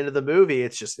 by the end of the movie,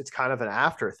 it's kind of an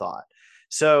afterthought.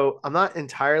 So I'm not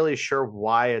entirely sure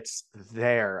why it's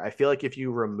there. I feel like if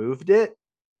you removed it,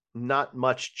 not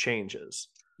much changes.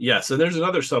 Yes, and there's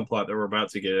another subplot that we're about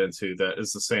to get into that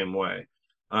is the same way.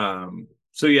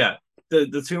 So yeah,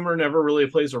 the tumor never really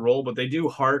plays a role, but they do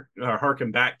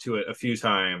harken back to it a few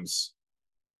times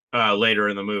later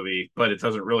in the movie, but it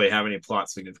doesn't really have any plot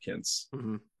significance.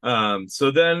 Mm-hmm. So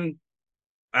then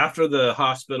after the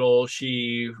hospital,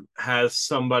 she has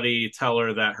somebody tell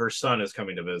her that her son is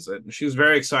coming to visit. She's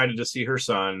very excited to see her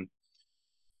son.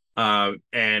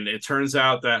 And it turns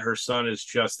out that her son is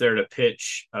just there to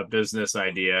pitch a business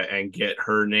idea and get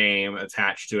her name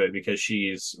attached to it because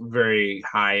she's very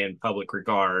high in public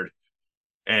regard.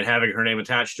 And having her name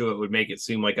attached to it would make it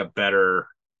seem like a better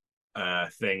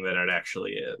thing than it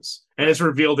actually is. And Right. it's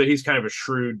revealed that he's kind of a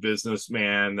shrewd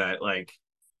businessman that, like,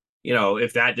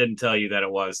 if that didn't tell you that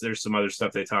it was, there's some other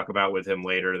stuff they talk about with him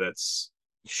later that's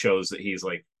shows that he's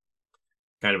like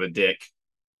kind of a dick.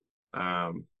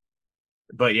 Um,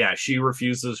 but yeah, she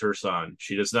refuses her son.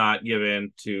 She does not give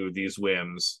in to these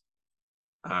whims.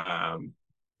 Um,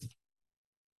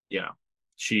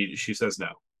 she says no.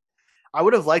 I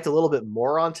would have liked a little bit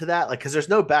more onto that, like because there's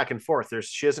no back and forth.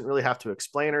 She doesn't really have to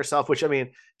explain herself, which I mean,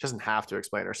 she doesn't have to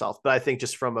explain herself, but I think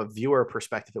just from a viewer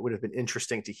perspective, it would have been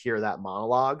interesting to hear that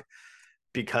monologue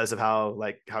because of how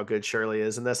good Shirley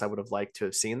is in this. I would have liked to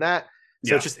have seen that.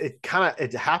 So Yeah,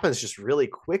 it happens just really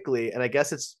quickly, and I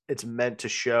guess it's meant to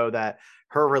show that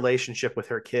her relationship with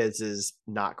her kids is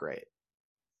not great.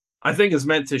 I think is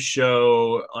meant to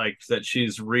show like that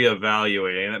she's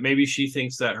reevaluating that maybe she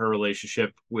thinks that her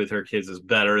relationship with her kids is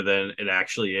better than it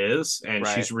actually is, and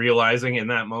Right. she's realizing in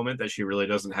that moment that she really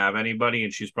doesn't have anybody,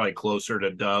 and she's probably closer to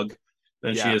Doug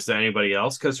than she Yeah. is to anybody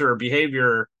else because her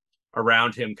behavior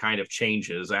around him kind of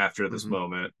changes after this Mm-hmm.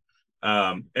 moment.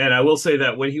 And I will say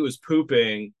that when he was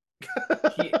pooping,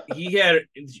 he had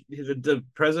the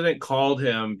president called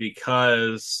him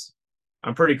because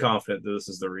I'm pretty confident that this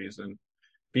is the reason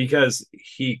because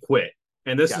he quit.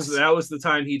 And Yes. that was the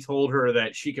time he told her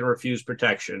that she can refuse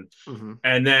protection. Mm-hmm.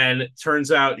 And then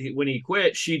turns out when he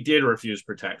quit, she did refuse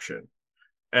protection.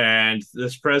 And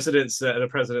the president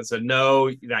said,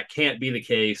 no, that can't be the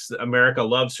case. America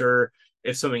loves her.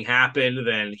 If something happened,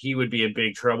 then he would be in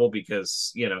big trouble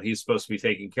because, he's supposed to be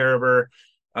taking care of her.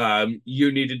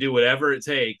 You need to do whatever it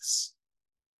takes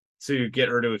to get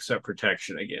her to accept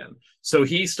protection again. So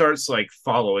he starts like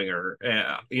following her,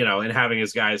 and having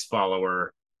his guys follow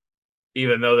her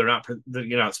even though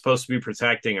they're not supposed to be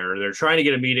protecting her. They're trying to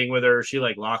get a meeting with her. She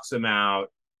like locks him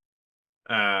out.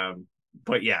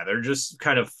 But yeah, they're just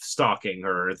kind of stalking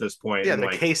her at this point. Yeah, And the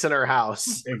like, case in her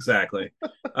house. exactly.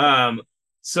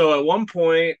 So at one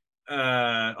point,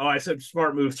 I said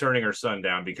smart move turning her son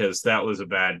down because that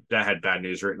had bad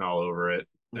news written all over it.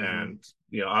 Mm-hmm. And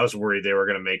I was worried they were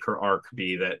going to make her arc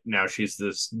be that now she's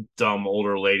this dumb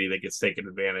older lady that gets taken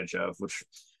advantage of, which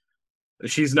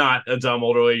she's not a dumb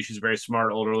older lady. She's a very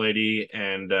smart older lady,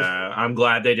 and I'm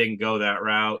glad they didn't go that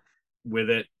route with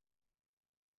it,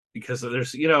 because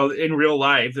there's in real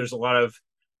life there's a lot of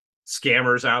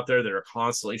scammers out there that are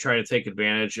constantly trying to take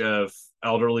advantage of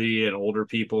elderly and older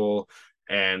people.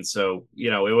 And so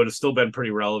it would have still been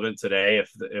pretty relevant today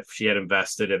if she had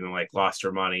invested and then like lost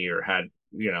her money or had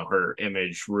her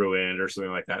image ruined or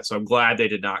something like that. So I'm glad they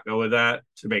did not go with that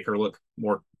to make her look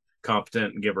more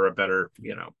competent and give her a better.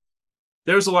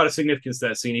 There was a lot of significance to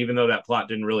that scene, even though that plot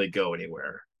didn't really go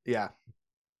anywhere. Yeah.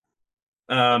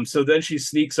 So then she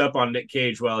sneaks up on Nic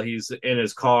Cage while he's in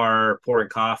his car pouring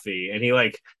coffee, and he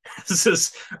like has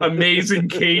this amazing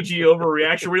cagey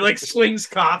overreaction where he like slings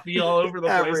coffee all over the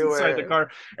place inside the car,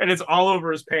 and it's all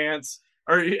over his pants.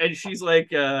 And she's like,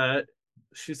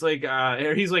 he's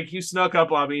like, you snuck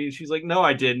up on me. And she's like, no,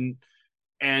 I didn't.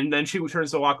 And then she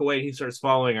turns to walk away, and he starts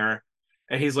following her.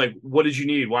 And he's like, what did you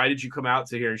need? Why did you come out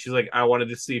to here? And she's like, I wanted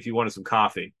to see if you wanted some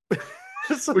coffee.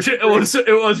 Which it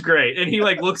was great. And he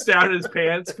like looks down at his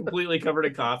pants completely covered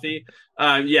in coffee.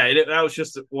 That was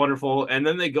just wonderful. And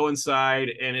then they go inside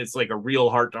and it's like a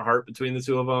real heart to heart between the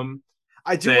two of them.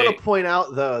 I do want to point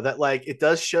out though that like it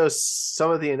does show some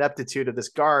of the ineptitude of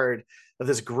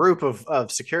this group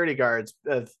of security guards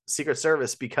of Secret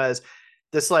Service, because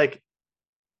this like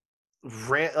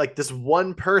this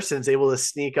one person's able to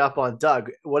sneak up on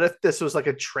Doug. What if this was like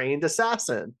a trained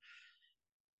assassin?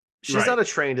 She's not a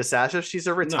trained assassin. She's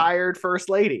a retired first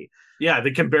lady. Yeah,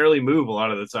 they can barely move a lot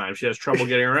of the time. She has trouble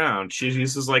getting around. She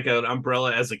uses like an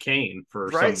umbrella as a cane for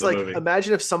some of the movie.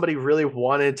 Imagine if somebody really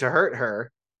wanted to hurt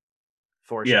her.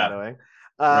 Foreshadowing.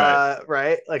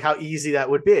 Right. Like how easy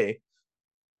that would be.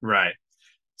 Right.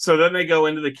 So then they go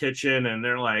into the kitchen and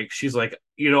they're like, she's like,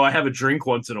 I have a drink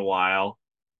once in a while.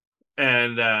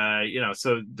 And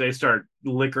so they start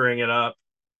liquoring it up.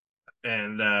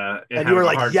 And you were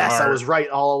like, yes, I was right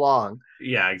all along.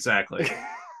 Yeah, exactly.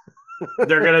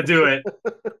 They're gonna do it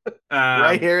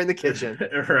right here in the kitchen.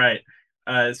 Right.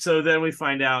 So then we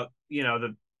find out,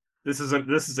 there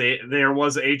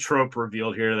was a trope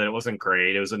revealed here that it wasn't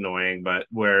great. It was annoying, but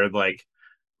where like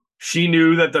she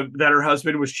knew that her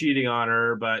husband was cheating on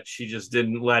her, but she just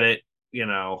didn't let it,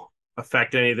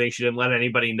 affect anything. She didn't let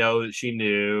anybody know that she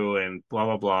knew, and blah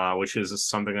blah blah, which is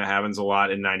something that happens a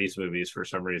lot in 90s movies for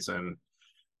some reason.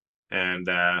 And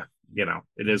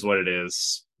it is what it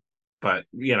is. But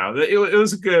it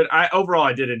was good. Overall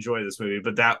I did enjoy this movie,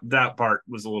 but that part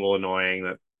was a little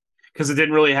annoying, because it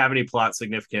didn't really have any plot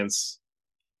significance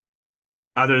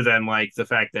other than like the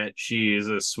fact that she is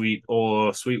a sweet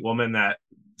woman that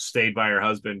stayed by her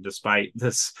husband despite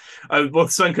this.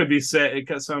 Some could be said,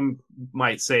 because some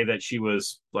might say that she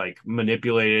was like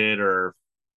manipulated or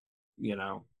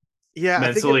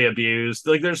mentally abused.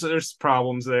 Like there's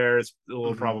problems there. It's a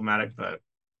little problematic, but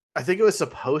I think it was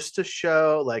supposed to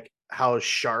show like how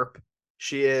sharp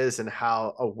she is and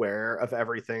how aware of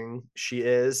everything she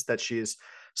is, that she's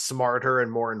smarter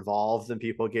and more involved than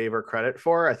people gave her credit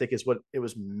for, I think is what it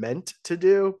was meant to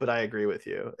do. But I agree with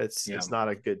you. It's not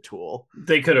a good tool.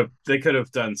 They could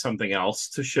have done something else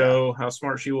to show how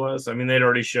smart she was. I mean, they'd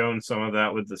already shown some of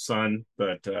that with the son,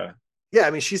 but I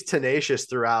mean, she's tenacious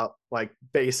throughout like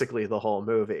basically the whole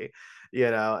movie,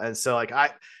 and so like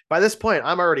by this point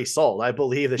I'm already sold. I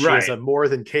believe that she is a more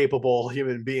than capable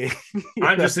human being.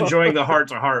 I'm just enjoying the heart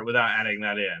to heart without adding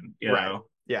that in, you know.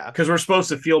 Yeah, because we're supposed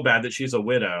to feel bad that she's a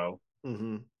widow,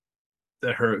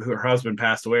 that her husband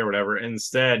passed away or whatever.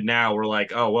 Instead, now we're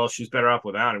like, oh well, she's better off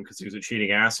without him because he was a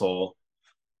cheating asshole,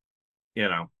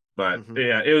 But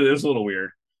it was a little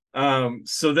weird.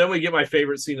 So then we get my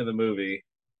favorite scene of the movie,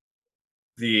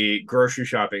 the grocery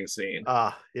shopping scene.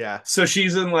 So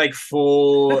she's in like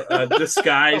full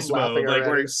disguise mode, like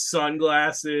wearing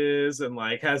sunglasses and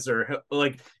like has her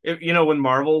like, when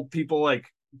Marvel people like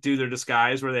do their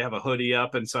disguise where they have a hoodie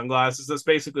up and sunglasses, that's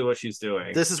basically what she's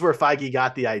doing. This is where Feige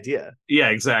got the idea. Yeah,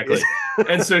 exactly.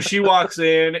 And so she walks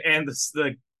in and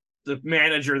the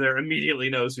manager there immediately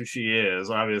knows who she is,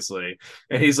 obviously.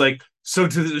 And he's like, so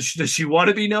does she want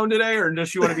to be known today or does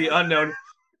she want to be unknown?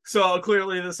 So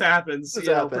clearly this happens,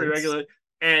 pretty regularly.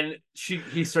 And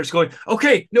he starts going,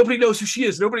 okay, nobody knows who she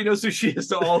is. Nobody knows who she is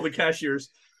to all the cashiers.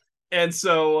 And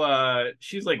so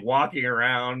she's like walking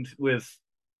around with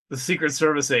the Secret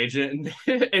Service agent,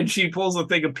 and she pulls a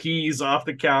thing of peas off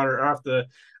the counter, off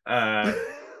uh,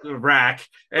 the rack,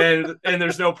 and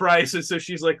there's no price. And so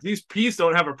she's like, these peas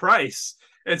don't have a price.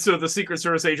 And so the Secret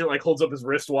Service agent like holds up his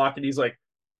wristwatch, and he's like,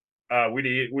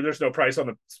 there's no price on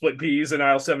the split peas in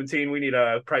aisle 17. We need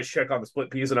a price check on the split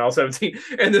peas in aisle 17.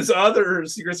 And this other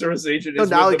Secret Service agent is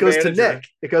now with it the goes manager. to Nick.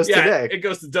 It goes to Nick. It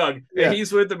goes to Doug. Yeah. And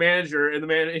he's with the manager,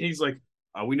 and and he's like,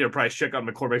 we need a price check on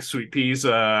McCormick's sweet peas,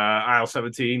 aisle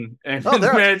 17. And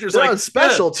the manager's like, on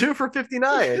special, 2 for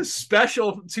 $59.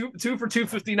 Special, two for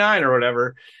 $2.59 or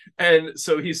whatever. And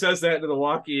so he says that into the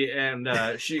walkie, and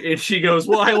she goes,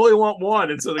 well, I only want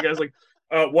one. And so the guy's like,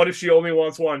 what if she only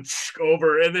wants one?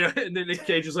 Over. And then Nic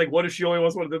Cage is like, what if she only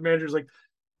wants one? The manager's like,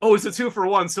 oh, it's a 2 for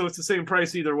 1, so it's the same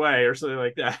price either way, or something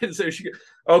like that. And so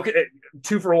okay,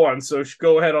 2 for 1, so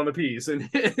go ahead on the peas. And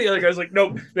the other guy's like,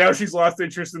 nope, now she's lost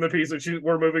interest in the peas, and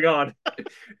we're moving on.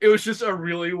 It was just a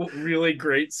really, really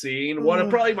great scene. One of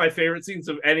probably my favorite scenes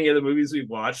of any of the movies we've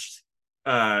watched.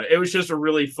 It was just a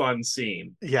really fun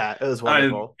scene. Yeah, it was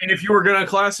wonderful. And if you were going to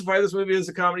classify this movie as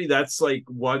a comedy, that's like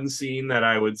one scene that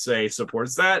I would say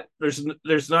supports that.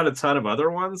 There's not a ton of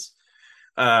other ones.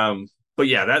 But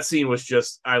yeah, that scene was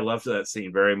just, I loved that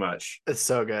scene very much. It's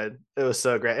so good. It was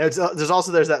so great. There's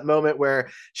that moment where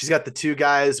she's got the 2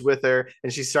 guys with her,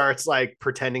 and she starts like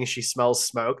pretending she smells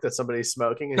smoke, that somebody's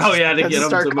smoking. And to get them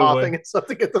start to coughing and stuff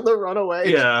to get them to run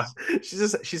away. Yeah,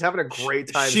 she's having a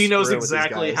great time. She knows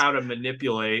exactly how to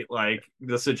manipulate like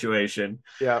the situation.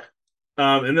 Yeah.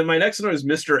 And then my next one is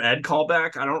Mr. Ed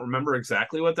callback. I don't remember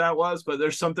exactly what that was, but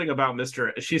there's something about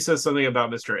she says something about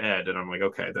Mr. Ed, and I'm like,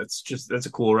 okay, that's a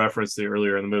cool reference to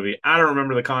earlier in the movie. I don't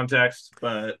remember the context,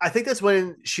 but I think that's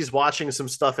when she's watching some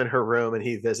stuff in her room and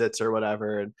he visits or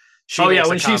whatever. And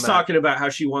when she's talking about how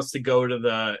she wants to go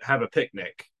to have a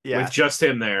picnic with just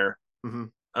him there. Mm-hmm.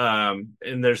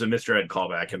 And there's a Mr. Ed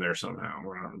callback in there somehow.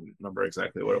 I don't remember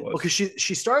exactly what it was. Well, because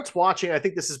she starts watching.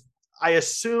 I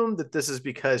assume that this is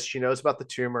because she knows about the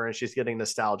tumor and she's getting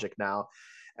nostalgic now,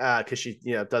 because she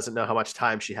doesn't know how much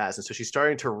time she has, and so she's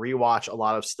starting to rewatch a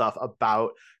lot of stuff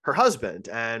about her husband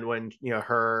and when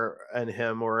her and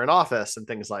him were in office and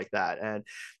things like that, and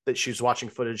that she's watching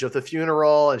footage of the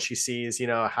funeral, and she sees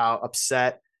how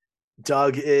upset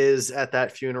Doug is at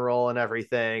that funeral and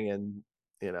everything, and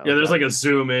there's like a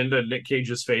zoom into Nic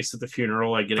Cage's face at the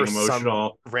funeral, like getting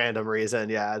emotional, random reason.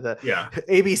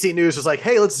 ABC News was like,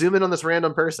 hey, let's zoom in on this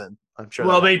random person. I'm sure.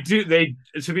 Well, they do.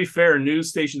 To be fair, news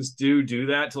stations do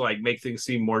that to like make things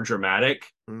seem more dramatic.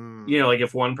 Like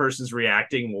if one person's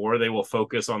reacting more, they will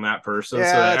focus on that person, so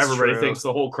that everybody thinks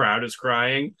the whole crowd is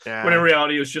crying. Yeah. When in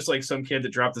reality, it was just like some kid that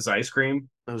dropped his ice cream.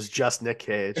 It was just Nic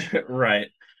Cage, right?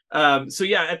 So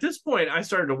yeah, at this point, I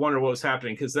started to wonder what was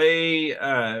happening, because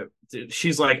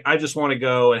she's like, I just want to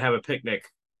go and have a picnic,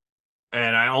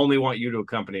 and I only want you to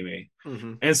accompany me.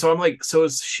 Mm-hmm. And so I'm like, so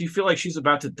does she feel like she's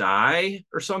about to die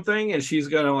or something, and she's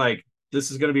gonna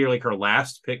this is gonna be like her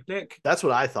last picnic? That's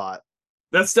what I thought.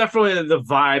 That's definitely the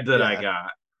vibe that I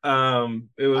got.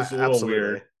 It was a little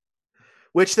weird,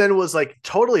 which then was like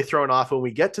totally thrown off when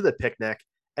we get to the picnic.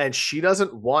 And she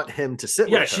doesn't want him to sit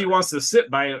with her. Yeah, she wants to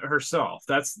sit by herself.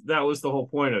 That was the whole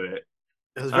point of it.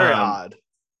 It was very odd.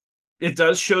 It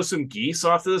does show some geese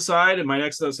off to the side, and my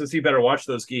next note says you better watch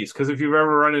those geese, because if you've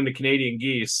ever run into Canadian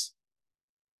geese,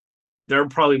 they're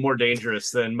probably more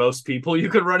dangerous than most people you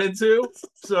could run into.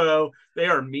 So they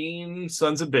are mean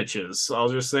sons of bitches. I'll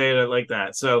just say it like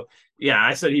that. So yeah,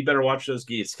 I said he better watch those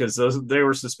geese, because they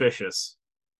were suspicious.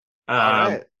 All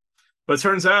right. But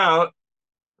turns out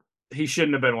he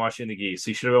shouldn't have been watching the geese.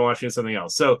 He should have been watching something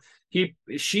else. So she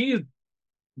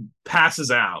passes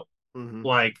out,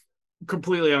 like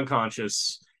completely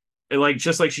unconscious, like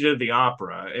just like she did at the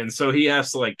opera. And so he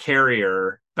has to like carry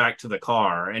her back to the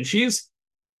car, and she's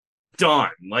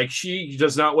done. Like she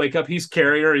does not wake up. He's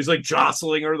carrying her. He's like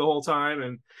jostling her the whole time.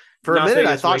 And for a minute,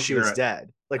 I thought she was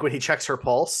dead. Like when he checks her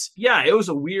pulse. Yeah, it was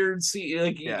a weird scene.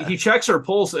 Like he checks her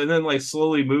pulse and then like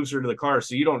slowly moves her to the car.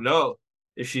 So you don't know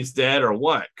if she's dead or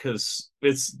what, because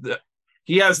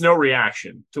he has no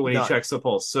reaction to when he checks the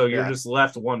pulse, so you're just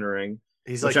left wondering.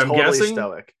 He's like totally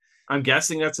stoic. I'm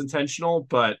guessing that's intentional,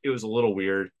 but it was a little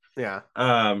weird. Yeah.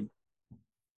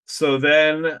 So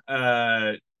then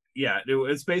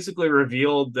it's basically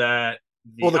revealed that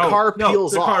the car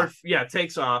peels off.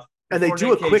 Takes off, and they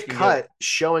do a quick cut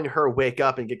showing her wake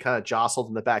up and get kind of jostled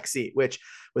in the back seat, which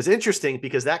was interesting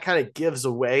because that kind of gives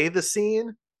away the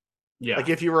scene. Yeah. Like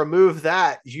if you remove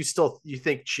that, you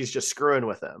think she's just screwing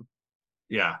with him.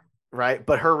 Yeah. Right.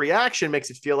 But her reaction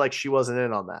makes it feel like she wasn't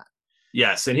in on that.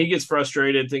 Yes. And he gets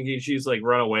frustrated thinking she's like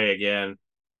run away again.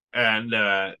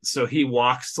 And so he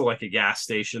walks to like a gas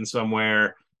station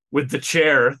somewhere with the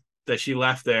chair that she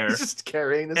left He's there just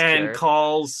carrying this and chair.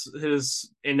 calls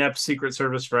his inept Secret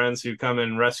Service friends who come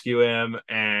and rescue him.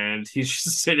 And he's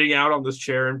just sitting out on this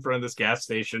chair in front of this gas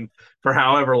station for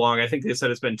however long. I think they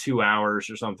said it's been 2 hours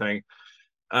or something.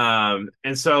 And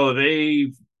so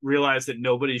they realize that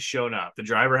nobody's shown up. The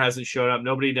driver hasn't shown up.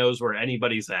 Nobody knows where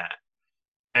anybody's at.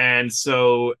 And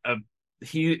so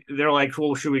they're like,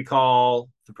 well, should we call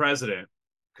the president?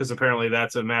 Because apparently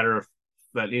that's a matter of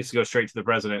that needs to go straight to the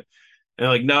president. And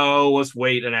they're like, no, let's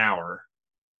wait an hour.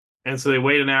 And so they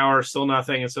wait an hour, still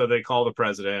nothing. And so they call the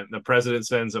president. The president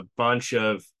sends a bunch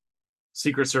of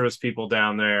Secret Service people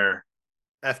down there.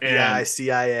 FBI, And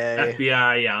CIA.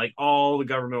 FBI, yeah, like all the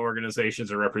government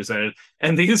organizations are represented.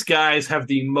 And these guys have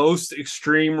the most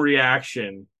extreme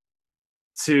reaction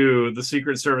to the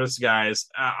Secret Service guys.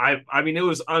 I mean, it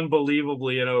was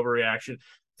unbelievably an overreaction.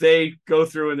 They go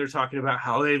through and they're talking about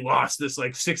how they lost this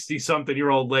like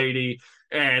 60-something-year-old lady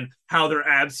and how they're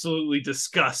absolutely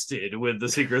disgusted with the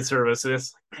Secret Service. And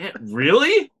it's like, man,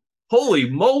 really? Holy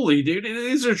moly, dude.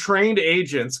 These are trained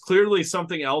agents. Clearly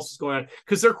something else is going on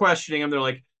because they're questioning them. They're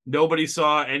like, nobody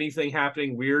saw anything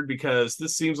happening weird because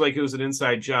this seems like it was an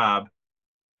inside job.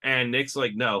 And Nick's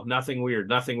like, no, nothing weird,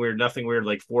 nothing weird, nothing weird,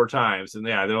 like 4 times. And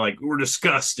yeah, they're like, we're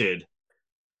disgusted.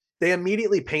 They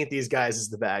immediately paint these guys as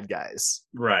the bad guys.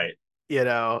 Right.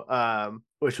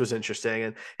 Which was interesting.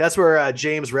 And that's where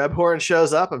James Rebhorn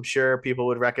shows up. I'm sure people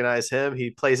would recognize him. He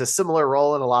plays a similar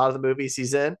role in a lot of the movies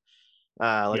he's in.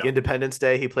 Like Independence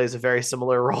Day, he plays a very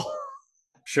similar role.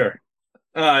 Sure.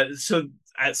 So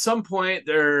at some point,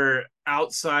 they're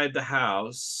outside the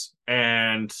house,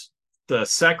 and the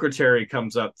secretary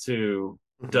comes up to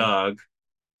Doug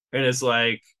and is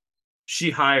like,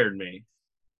 she hired me.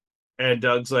 And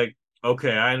Doug's like,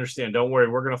 okay, I understand. Don't worry.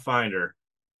 We're going to find her.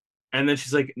 And then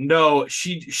she's like, no,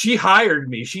 she hired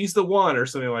me. She's the one, or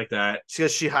something like that.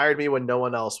 She hired me when no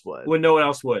one else would. When no one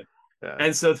else would. Yeah.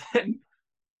 And so then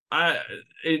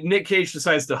Nic Cage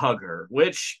decides to hug her,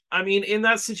 which, I mean, in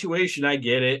that situation, I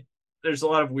get it. There's a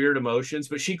lot of weird emotions,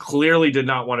 but she clearly did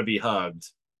not want to be hugged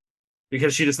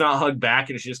because she does not hug back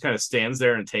and she just kind of stands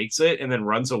there and takes it and then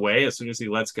runs away as soon as he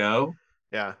lets go.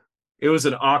 Yeah. It was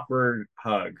an awkward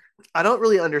hug. I don't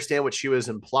really understand what she was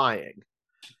implying.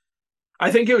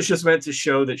 I think it was just meant to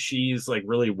show that she's like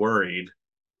really worried.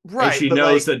 Right. And she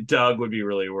knows that Doug would be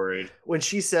really worried. When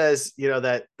she says,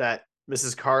 that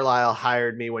Mrs. Carlisle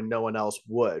hired me when no one else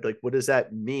would, like, what does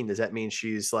that mean? Does that mean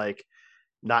she's like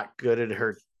not good at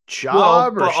her job?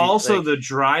 Well, but also the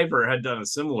driver had done a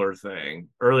similar thing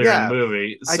earlier in the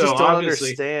movie. I just don't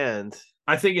understand.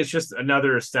 I think it's just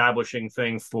another establishing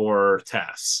thing for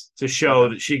Tess to show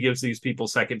that she gives these people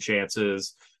second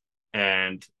chances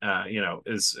and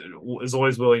is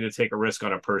always willing to take a risk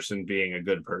on a person being a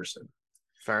good person.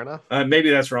 Fair enough.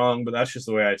 Maybe that's wrong, but that's just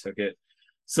the way I took it.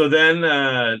 So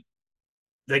then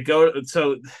they go.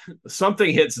 So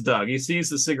something hits Doug. He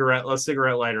sees a cigarette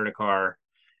lighter in a car,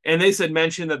 and they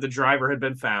mentioned that the driver had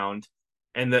been found,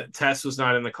 and that Tess was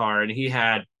not in the car, and he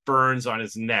had burns on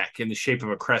his neck in the shape of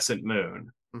a crescent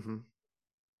moon. Mm-hmm.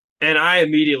 And I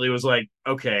immediately was like,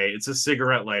 okay, it's a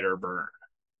cigarette lighter burn.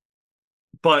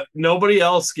 But nobody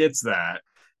else gets that.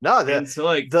 No,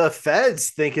 the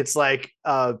feds think it's like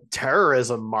a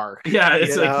terrorism mark. Yeah,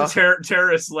 it's like the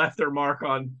terrorists left their mark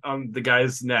on the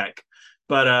guy's neck.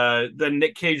 But then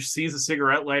Nic Cage sees a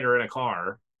cigarette lighter in a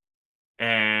car,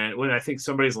 and when I think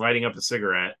somebody's lighting up a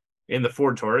cigarette in the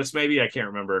Ford Taurus, maybe, I can't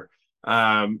remember.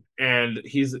 And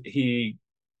he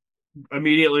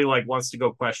immediately like wants to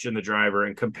go question the driver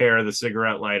and compare the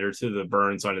cigarette lighter to the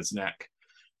burns on his neck.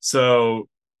 So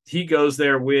he goes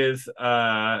there with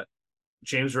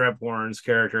James Rebhorn's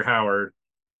character Howard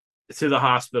to the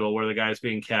hospital where the guy's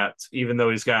being kept, even though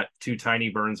he's got 2 tiny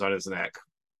burns on his neck.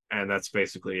 And that's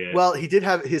basically it. Well, he did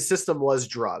have, his system was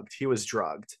drugged. He was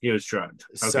drugged.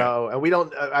 Okay. So, and we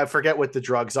don't, I forget what the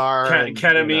drugs are.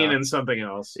 Ketamine and something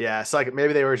else. Yeah. So like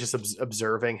maybe they were just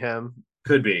observing him.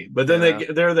 Could be. But then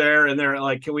they're there and they're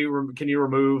like, can you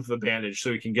remove the bandage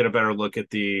so we can get a better look at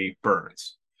the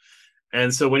burns?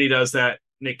 And so when he does that,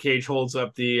 Nic Cage holds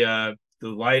up the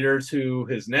lighter to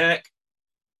his neck,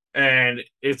 and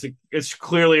it's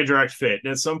clearly a direct fit.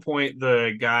 And at some point,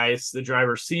 the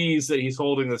driver sees that he's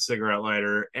holding the cigarette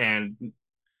lighter and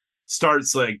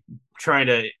starts like trying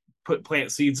to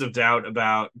plant seeds of doubt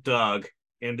about Doug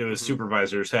into his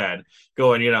supervisor's head,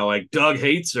 going, like, Doug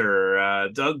hates her.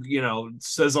 Doug,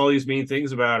 says all these mean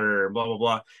things about her, blah, blah,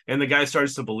 blah. And the guy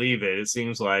starts to believe it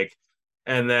seems like.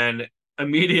 And then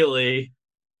immediately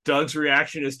Doug's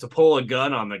reaction is to pull a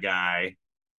gun on the guy.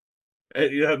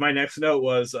 My next note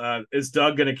was, is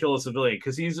Doug going to kill a civilian?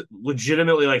 Because he's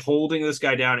legitimately like holding this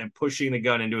guy down and pushing the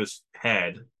gun into his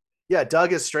head. Yeah,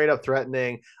 Doug is straight up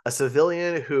threatening a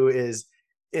civilian who is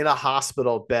in a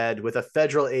hospital bed with a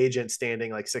federal agent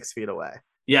standing like 6 feet away.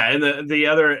 Yeah, and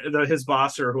his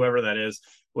boss or whoever that is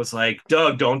was like,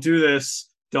 Doug, don't do this.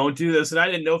 Don't do this. And I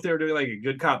didn't know if they were doing like a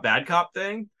good cop, bad cop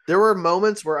thing. There were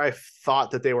moments where I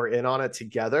thought that they were in on it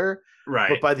together. Right.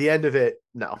 But by the end of it,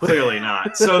 no. Clearly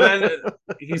not. So then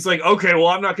he's like, okay, well,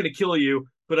 I'm not going to kill you,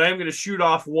 but I am going to shoot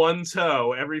off one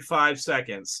toe every 5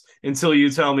 seconds until you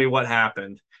tell me what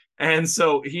happened. And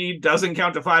so he doesn't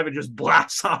count to 5 and just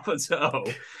blasts off a toe.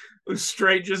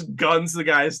 Straight just guns the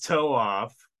guy's toe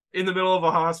off in the middle of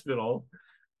a hospital.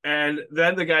 And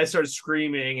then the guy starts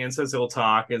screaming and says he'll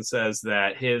talk and says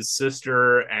that his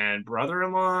sister and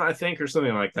brother-in-law, I think, or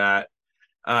something like that.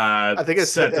 I think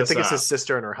it's his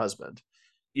sister and her husband.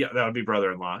 Yeah, that would be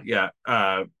brother-in-law. Yeah.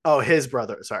 His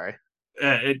brother. Sorry.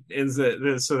 It is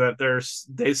so that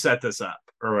they set this up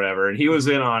or whatever, and he was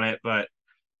in on it, but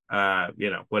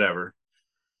whatever.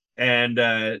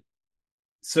 And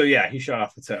so yeah, he shot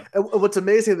off the toe. And what's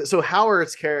amazing, so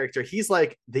Howard's character, he's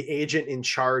like the agent in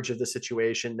charge of the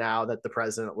situation now that the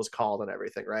president was called and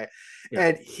everything, right? Yeah.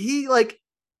 And he like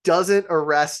doesn't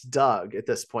arrest Doug at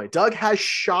this point. Doug has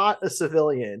shot a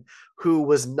civilian who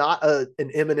was not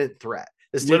an imminent threat.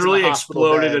 This literally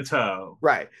exploded a toe.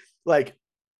 Right. Like,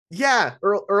 yeah,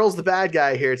 Earl's the bad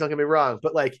guy here. Don't get me wrong.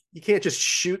 But like, you can't just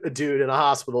shoot a dude in a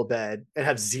hospital bed and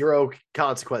have zero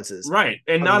consequences. Right.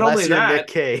 And not only that, Nic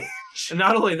Cage. And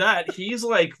not only that, he's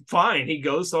like, fine. He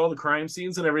goes to all the crime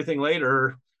scenes and everything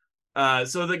later.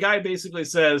 So the guy basically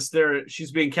says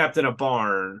she's being kept in a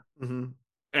barn. Mm-hmm.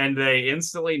 And they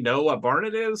instantly know what barn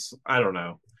it is. I don't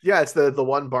know. Yeah, it's the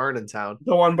one barn in town.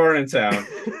 The one barn in town.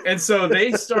 And so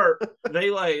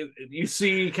you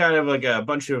see kind of like a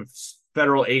bunch of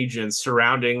federal agents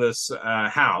surrounding this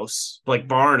house, like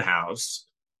barn house.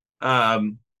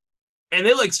 And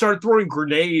they like start throwing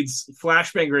grenades,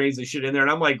 flashbang grenades and shit in there.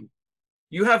 And I'm like,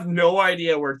 you have no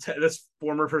idea where this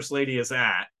former first lady is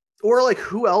at. Or like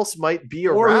who else might be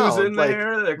around. Or who's in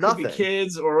there. There could be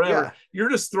kids or whatever. Yeah. You're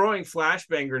just throwing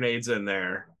flashbang grenades in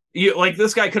there. Like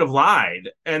this guy could have lied.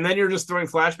 And then you're just throwing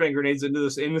flashbang grenades into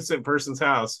this innocent person's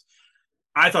house.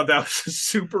 I thought that was a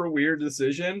super weird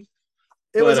decision.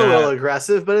 It was a little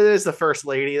aggressive, but it is the first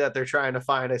lady that they're trying to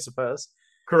find, I suppose.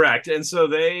 Correct. And so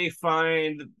they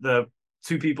find the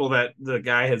 2 people that the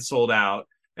guy had sold out.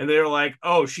 And they're like,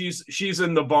 oh, she's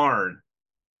in the barn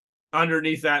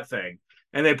underneath that thing.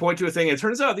 And they point to a thing. It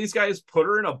turns out these guys put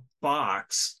her in a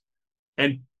box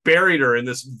and buried her in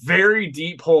this very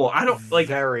deep hole. I don't like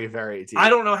very, very deep. I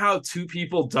don't know how 2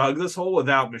 people dug this hole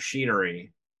without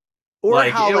machinery. Or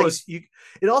like, how it was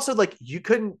it also like you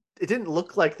couldn't, it didn't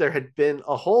look like there had been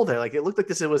a hole there. Like it looked like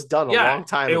this was done a long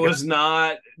time ago. It was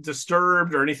not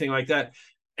disturbed or anything like that.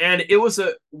 And it was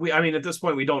at this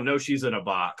point we don't know she's in a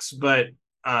box, but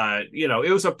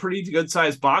it was a pretty good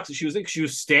sized box that she was in. She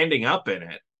was standing up in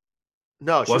it.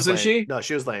 No, she wasn't. No,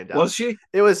 she was laying down. Was she?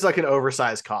 It was like an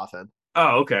oversized coffin.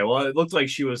 Oh, okay. Well, it looked like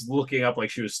she was looking up like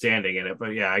she was standing in it,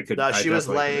 but yeah, I could. No, she was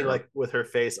laying like with her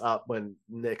face up when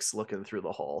Nick's looking through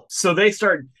the hole. So the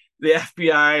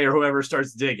FBI or whoever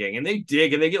starts digging, and they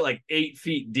dig and they get like 8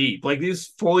 feet deep. Like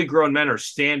these fully grown men are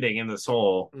standing in this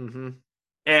hole. Mm-hmm.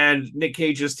 And Nic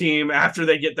Cage's team, after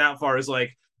they get that far, is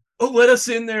like, oh, let us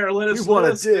in there. Let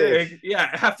us dig. Yeah,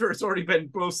 after it's already been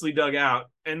mostly dug out.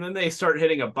 And then they start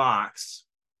hitting a box.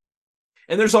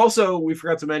 And there's also, we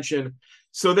forgot to mention,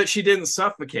 so that she didn't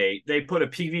suffocate, they put a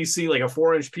PVC, like a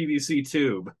 4-inch PVC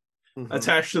tube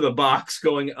attached to the box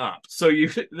going up. So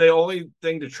the only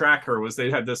thing to track her was they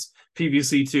had this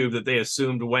PVC tube that they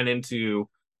assumed went into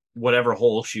whatever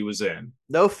hole she was in.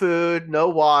 No food, no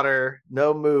water,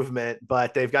 no movement,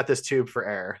 but they've got this tube for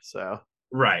air. So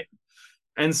right.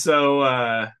 And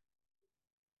so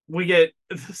we get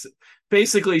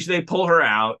basically they pull her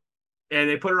out and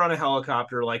they put her on a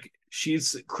helicopter. Like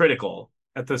she's critical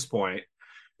at this point.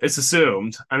 It's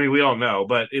assumed. I mean, we don't know,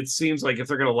 but it seems like if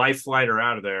they're going to life flight her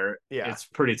out of there, it's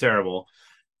pretty terrible.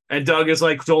 And Doug is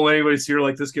like, don't let anybody see her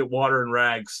like this, get water and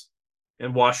rags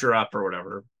and wash her up or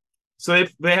whatever. So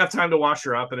they have time to wash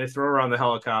her up and they throw her on the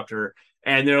helicopter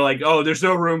and they're like, oh, there's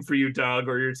no room for you, Doug,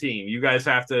 or your team. You guys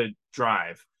have to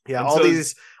drive. Yeah, all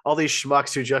these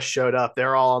schmucks who just showed up,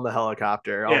 they're all on the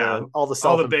helicopter. All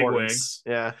the big wigs.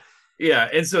 Yeah. Yeah.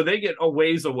 And so they get a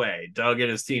ways away, Doug and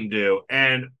his team do.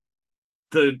 And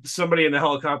somebody in the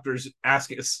helicopters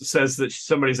says that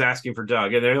somebody's asking for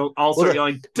Doug, and they're also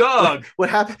yelling, Doug. What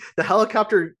happened? The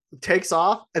helicopter takes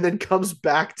off and then comes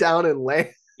back down and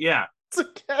lands. Yeah.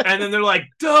 And then they're like,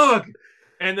 Doug.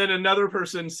 And then another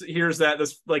person hears that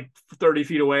that's like 30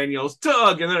 feet away and yells,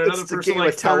 Doug. And then another It's the person game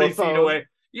like of 30 feet telephone. away.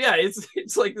 Yeah,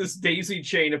 it's like this daisy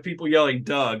chain of people yelling,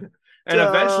 Doug. And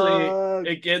eventually Doug,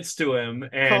 it gets to him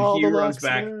and call he the runs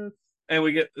back locksmith. and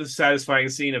we get the satisfying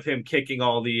scene of him kicking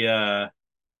all the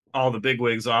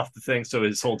bigwigs off the thing so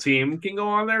his whole team can go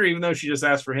on there, even though she just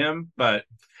asked for him. But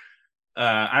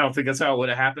I don't think that's how it would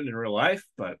have happened in real life.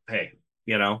 But hey,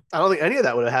 you know, I don't think any of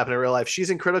that would have happened in real life. She's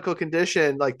in critical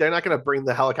condition. Like they're not going to bring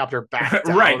the helicopter back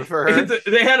right? down for her.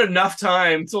 They had enough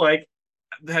time to like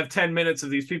have 10 minutes of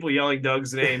these people yelling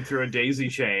Doug's name through a daisy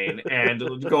chain and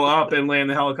go up and land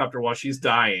the helicopter while she's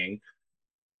dying.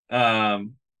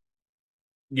 Um,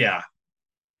 yeah,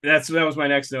 that was my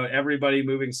next note. Everybody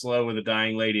moving slow with a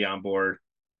dying lady on board.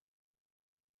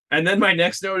 And then my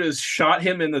next note is shot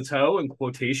him in the toe in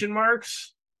quotation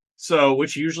marks. So,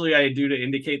 which usually I do to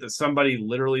indicate that somebody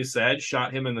literally said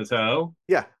shot him in the toe.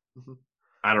 Yeah. Mm-hmm.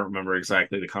 I don't remember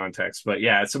exactly the context, but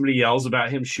yeah, somebody yells about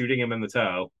him shooting him in the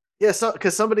toe. Yeah, so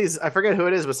because somebody's I forget who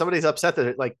it is, but somebody's upset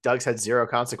that like Doug's had zero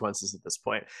consequences at this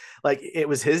point. Like it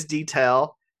was his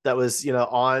detail that was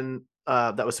on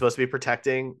that was supposed to be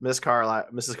protecting Mrs.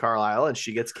 Carlisle, and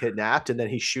she gets kidnapped, and then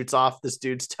he shoots off this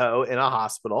dude's toe in a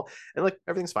hospital, and like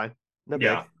everything's fine, no big,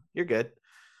 Yeah. you're good.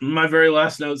 My very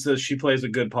last note says she plays a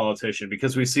good politician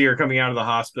because we see her coming out of the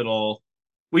hospital.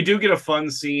 We do get a fun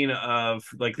scene of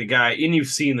like the guy, and you've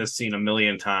seen this scene a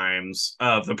million times,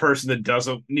 of the person that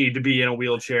doesn't need to be in a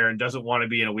wheelchair and doesn't want to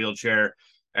be in a wheelchair.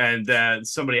 And then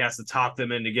somebody has to talk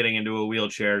them into getting into a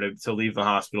wheelchair to leave the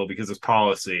hospital because it's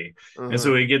policy. And so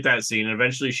Mm-hmm. we get that scene. And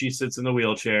eventually she sits in the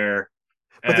wheelchair.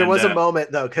 But there And was a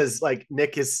moment though, because like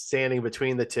Nick is standing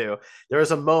between the two. There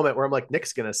was a moment where I'm like,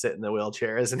 Nick's gonna sit in the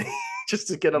wheelchair, isn't he? Just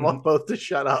to get them all both to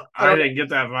shut up. I didn't get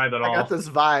that vibe at I got all. this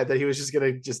vibe that he was just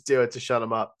gonna just do it to shut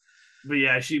him up. But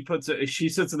yeah, she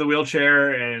sits in the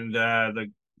wheelchair and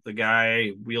the guy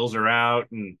wheels her out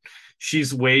and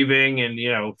she's waving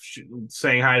and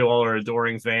saying hi to all her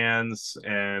adoring fans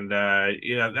and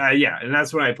yeah, and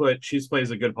that's when I put she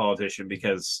plays a good politician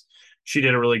because she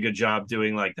did a really good job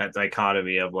doing like that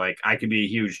dichotomy of like I can be a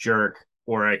huge jerk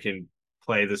or I can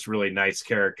play this really nice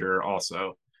character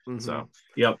also. Mm-hmm. So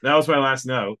yep, that was my last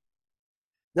note.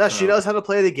 No, she knows how to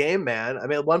play the game, man. I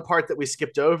mean, one part that we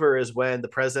skipped over is when the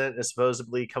president is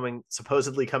supposedly coming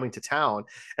to town,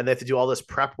 and they have to do all this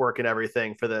prep work and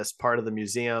everything for this part of the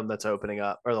museum that's opening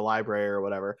up, or the library or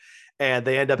whatever. And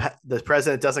they end up the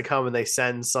president doesn't come, and they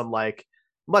send some like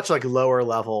much like lower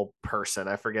level person.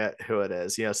 I forget who it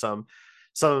is.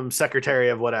 Some secretary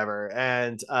of whatever.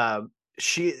 And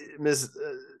she Miss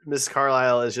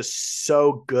Carlisle is just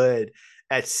so good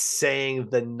at saying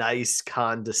the nice,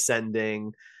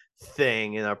 condescending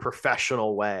thing in a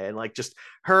professional way. And like just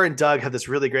her and Doug have this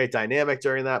really great dynamic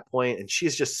during that point, and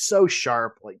she's just so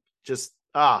sharp. Like just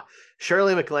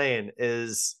Shirley MacLaine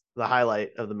is the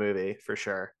highlight of the movie for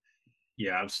sure.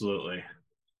 Yeah, absolutely.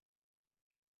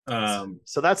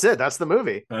 So that's it. That's the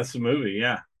movie. That's the movie.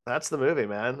 Yeah, that's the movie,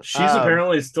 man. She's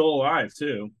apparently still alive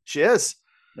too. She is.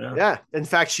 Yeah. In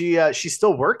fact, she's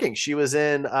still working. She was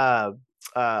in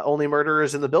Only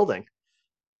Murderers in the Building.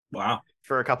 Wow.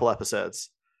 For a couple episodes.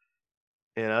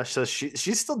 So she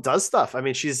still does stuff. I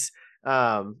mean, she's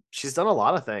done a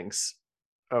lot of things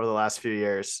over the last few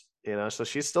years, so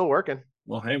she's still working.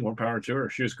 Well, hey, more power to her.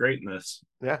 She was great in this.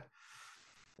 Yeah.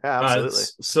 Yeah, absolutely.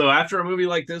 So after a movie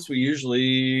like this, we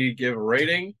usually give a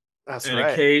rating. That's and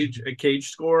right. a Cage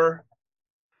score.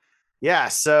 Yeah,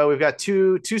 so we've got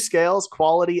two scales,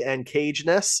 quality and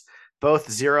Cageness,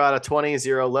 both 0 out of 20,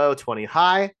 0 low, 20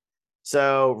 high.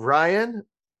 So Ryan,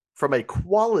 from a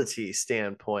quality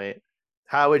standpoint,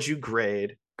 how would you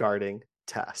grade Guarding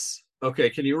Tess? Okay,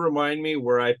 can you remind me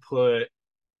where I put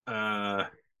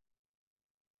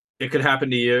It Could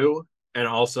Happen to You and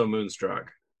also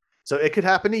Moonstruck? So It Could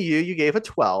Happen to You, you gave a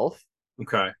 12.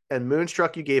 Okay. And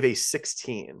Moonstruck, you gave a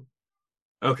 16.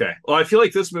 Okay. Well, I feel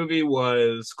like this movie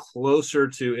was closer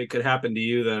to It Could Happen to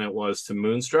You than it was to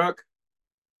Moonstruck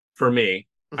for me.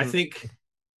 Mm-hmm. I think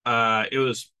it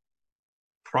was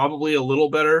probably a little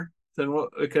better than what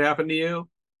It Could Happen to You.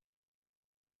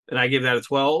 And I gave that a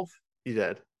 12. You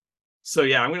did. So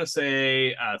yeah, I'm going to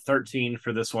say 13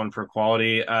 for this one for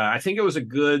quality. I think it was a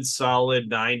good,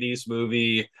 solid 90s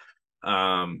movie.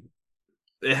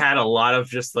 It had a lot of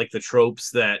just like the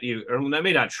tropes that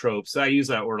maybe not tropes. I use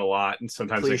that word a lot and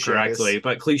sometimes incorrectly,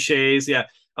 but cliches. Yeah.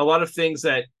 A lot of things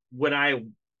that when I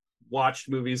watched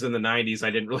movies in the 90s, I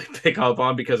didn't really pick up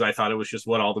on because I thought it was just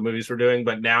what all the movies were doing.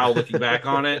 But now looking back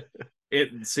on it,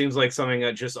 it seems like something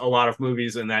that just a lot of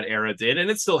movies in that era did. And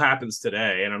it still happens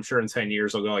today. And I'm sure in 10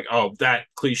 years, I'll go like, oh, that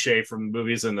cliche from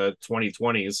movies in the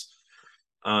 2020s.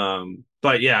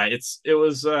 But yeah, it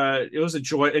was a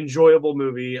enjoyable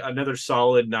movie, another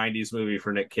solid 90s movie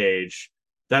for Nic Cage.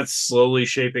 That's slowly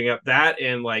shaping up. That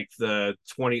and like the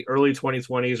early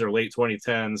 2020s or late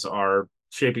 2010s are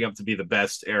shaping up to be the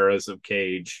best eras of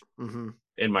Cage,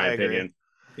 in my I agree. opinion.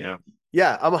 Yeah.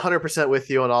 Yeah, I'm 100% with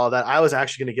you on all of that. I was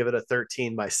actually going to give it a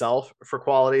 13 myself for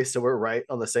quality, so we're right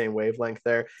on the same wavelength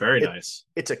there. Very It nice.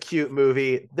 it's a cute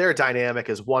movie. Their dynamic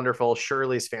is wonderful.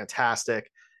 Shirley's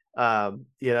fantastic.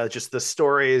 Just the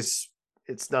stories,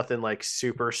 it's nothing like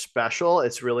super special.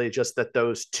 It's really just that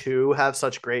those two have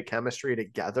such great chemistry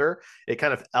together. It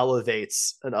kind of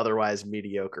elevates an otherwise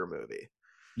mediocre movie,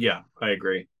 Yeah, I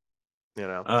agree. you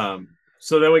know.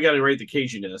 So then we got to rate the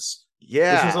caginess.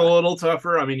 This was a Yeah. little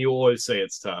tougher. I mean, you always say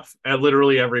it's tough. And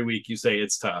literally every week you say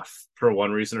it's tough for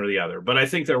one reason or the other. But I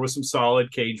think there was some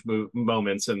solid Cage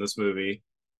moments in this movie.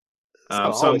 It's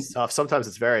not Some, always tough. Sometimes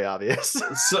it's very obvious.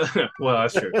 so, well,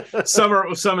 that's true.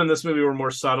 Some in this movie were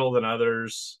more subtle than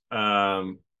others.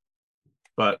 But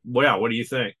well, yeah, what do you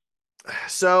think?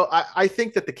 So I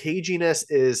think that the caginess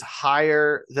is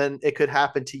higher than it could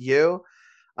happen to you.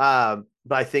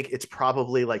 But I think it's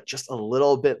probably like just a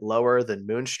little bit lower than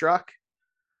Moonstruck.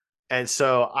 And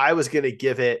so I was going to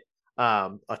give it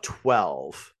a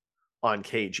 12 on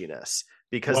caginess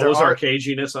because What there was our are.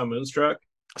 caginess on Moonstruck?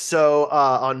 So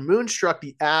on Moonstruck,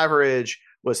 the average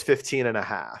was 15 and a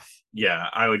half. Yeah,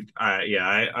 I would.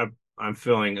 I'm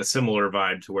feeling a similar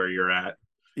vibe to where you're at.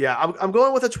 Yeah, I'm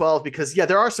going with a 12 because, yeah,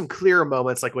 there are some clear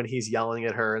moments like when he's yelling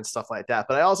at her and stuff like that.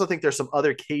 But I also think there's some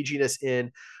other caginess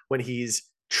in when he's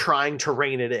trying to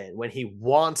rein it in, when he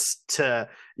wants to,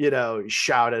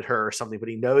 shout at her or something, but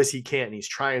he knows he can't. And he's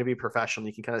trying to be professional.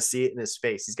 You can kind of see it in his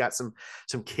face. He's got some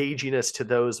caginess to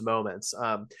those moments.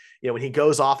 When he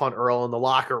goes off on Earl in the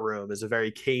locker room is a very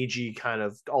cagey kind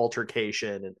of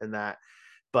altercation and that.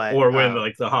 But Or when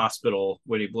like the hospital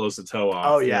when he blows the toe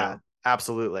oh off. yeah,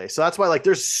 absolutely. So that's why like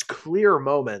there's clear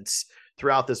moments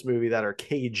throughout this movie that are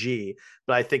KG,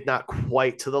 but I think not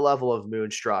quite to the level of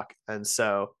Moonstruck. And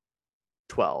so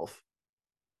 12.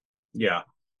 Yeah.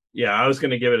 Yeah, I was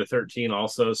going to give it a 13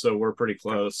 also, so we're pretty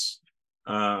close.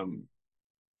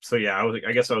 So yeah,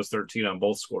 I guess I was 13 on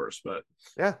both scores, but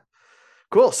yeah.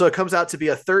 Cool. So it comes out to be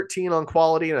a 13 on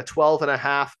quality and a 12 and a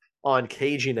half on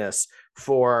caginess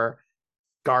for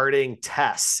guarding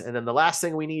Tess. And then the last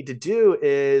thing we need to do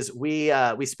is we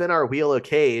spin our wheel of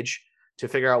Cage to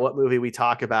figure out what movie we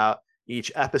talk about each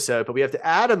episode, but we have to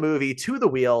add a movie to the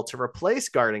wheel to replace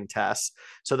guarding Tess.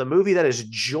 So the movie that is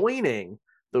joining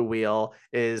the wheel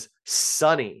is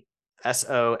Sunny,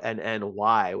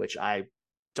 Sonny, which I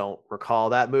don't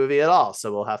recall that movie at all.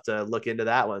 So we'll have to look into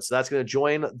that one. So that's going to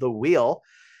join the wheel.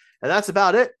 And that's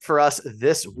about it for us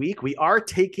this week. We are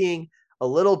taking a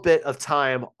little bit of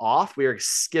time off. We are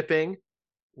skipping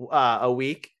a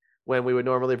week when we would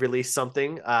normally release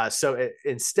something.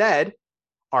 Instead,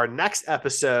 our next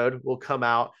episode will come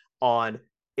out on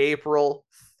April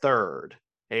 3rd.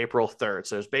 April 3rd.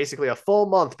 So there's basically a full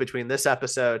month between this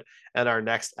episode and our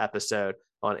next episode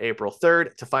on April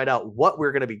 3rd. To find out what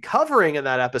we're going to be covering in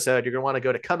that episode, you're going to want to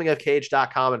go to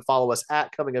comingofcage.com and follow us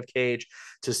at Coming of Cage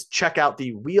to check out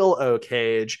the Wheel O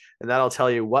Cage, and that'll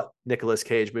tell you what Nicolas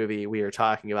Cage movie we are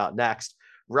talking about next.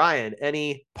 Ryan,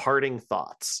 any parting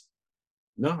thoughts?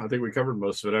 no, I think we covered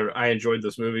most of it. I enjoyed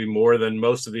this movie more than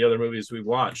most of the other movies we've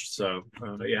watched. So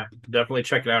yeah, definitely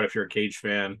check it out if you're a Cage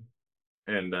fan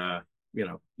and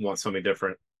want something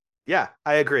different. Yeah,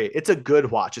 I agree. It's a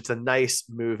good watch. It's a nice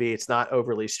movie. It's not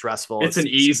overly stressful. It's an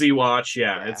easy watch.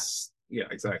 Yeah, yeah.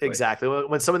 Exactly. Exactly.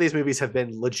 When some of these movies have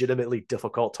been legitimately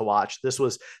difficult to watch, this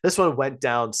one went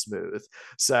down smooth.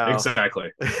 So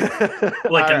exactly.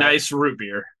 Like a nice root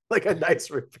beer. Like a nice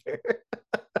root beer.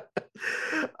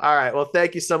 All right. Well,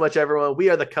 thank you so much, everyone. We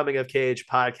are the Coming of Cage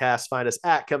podcast. Find us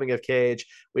at Coming of Cage.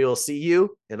 We will see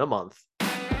you in a month.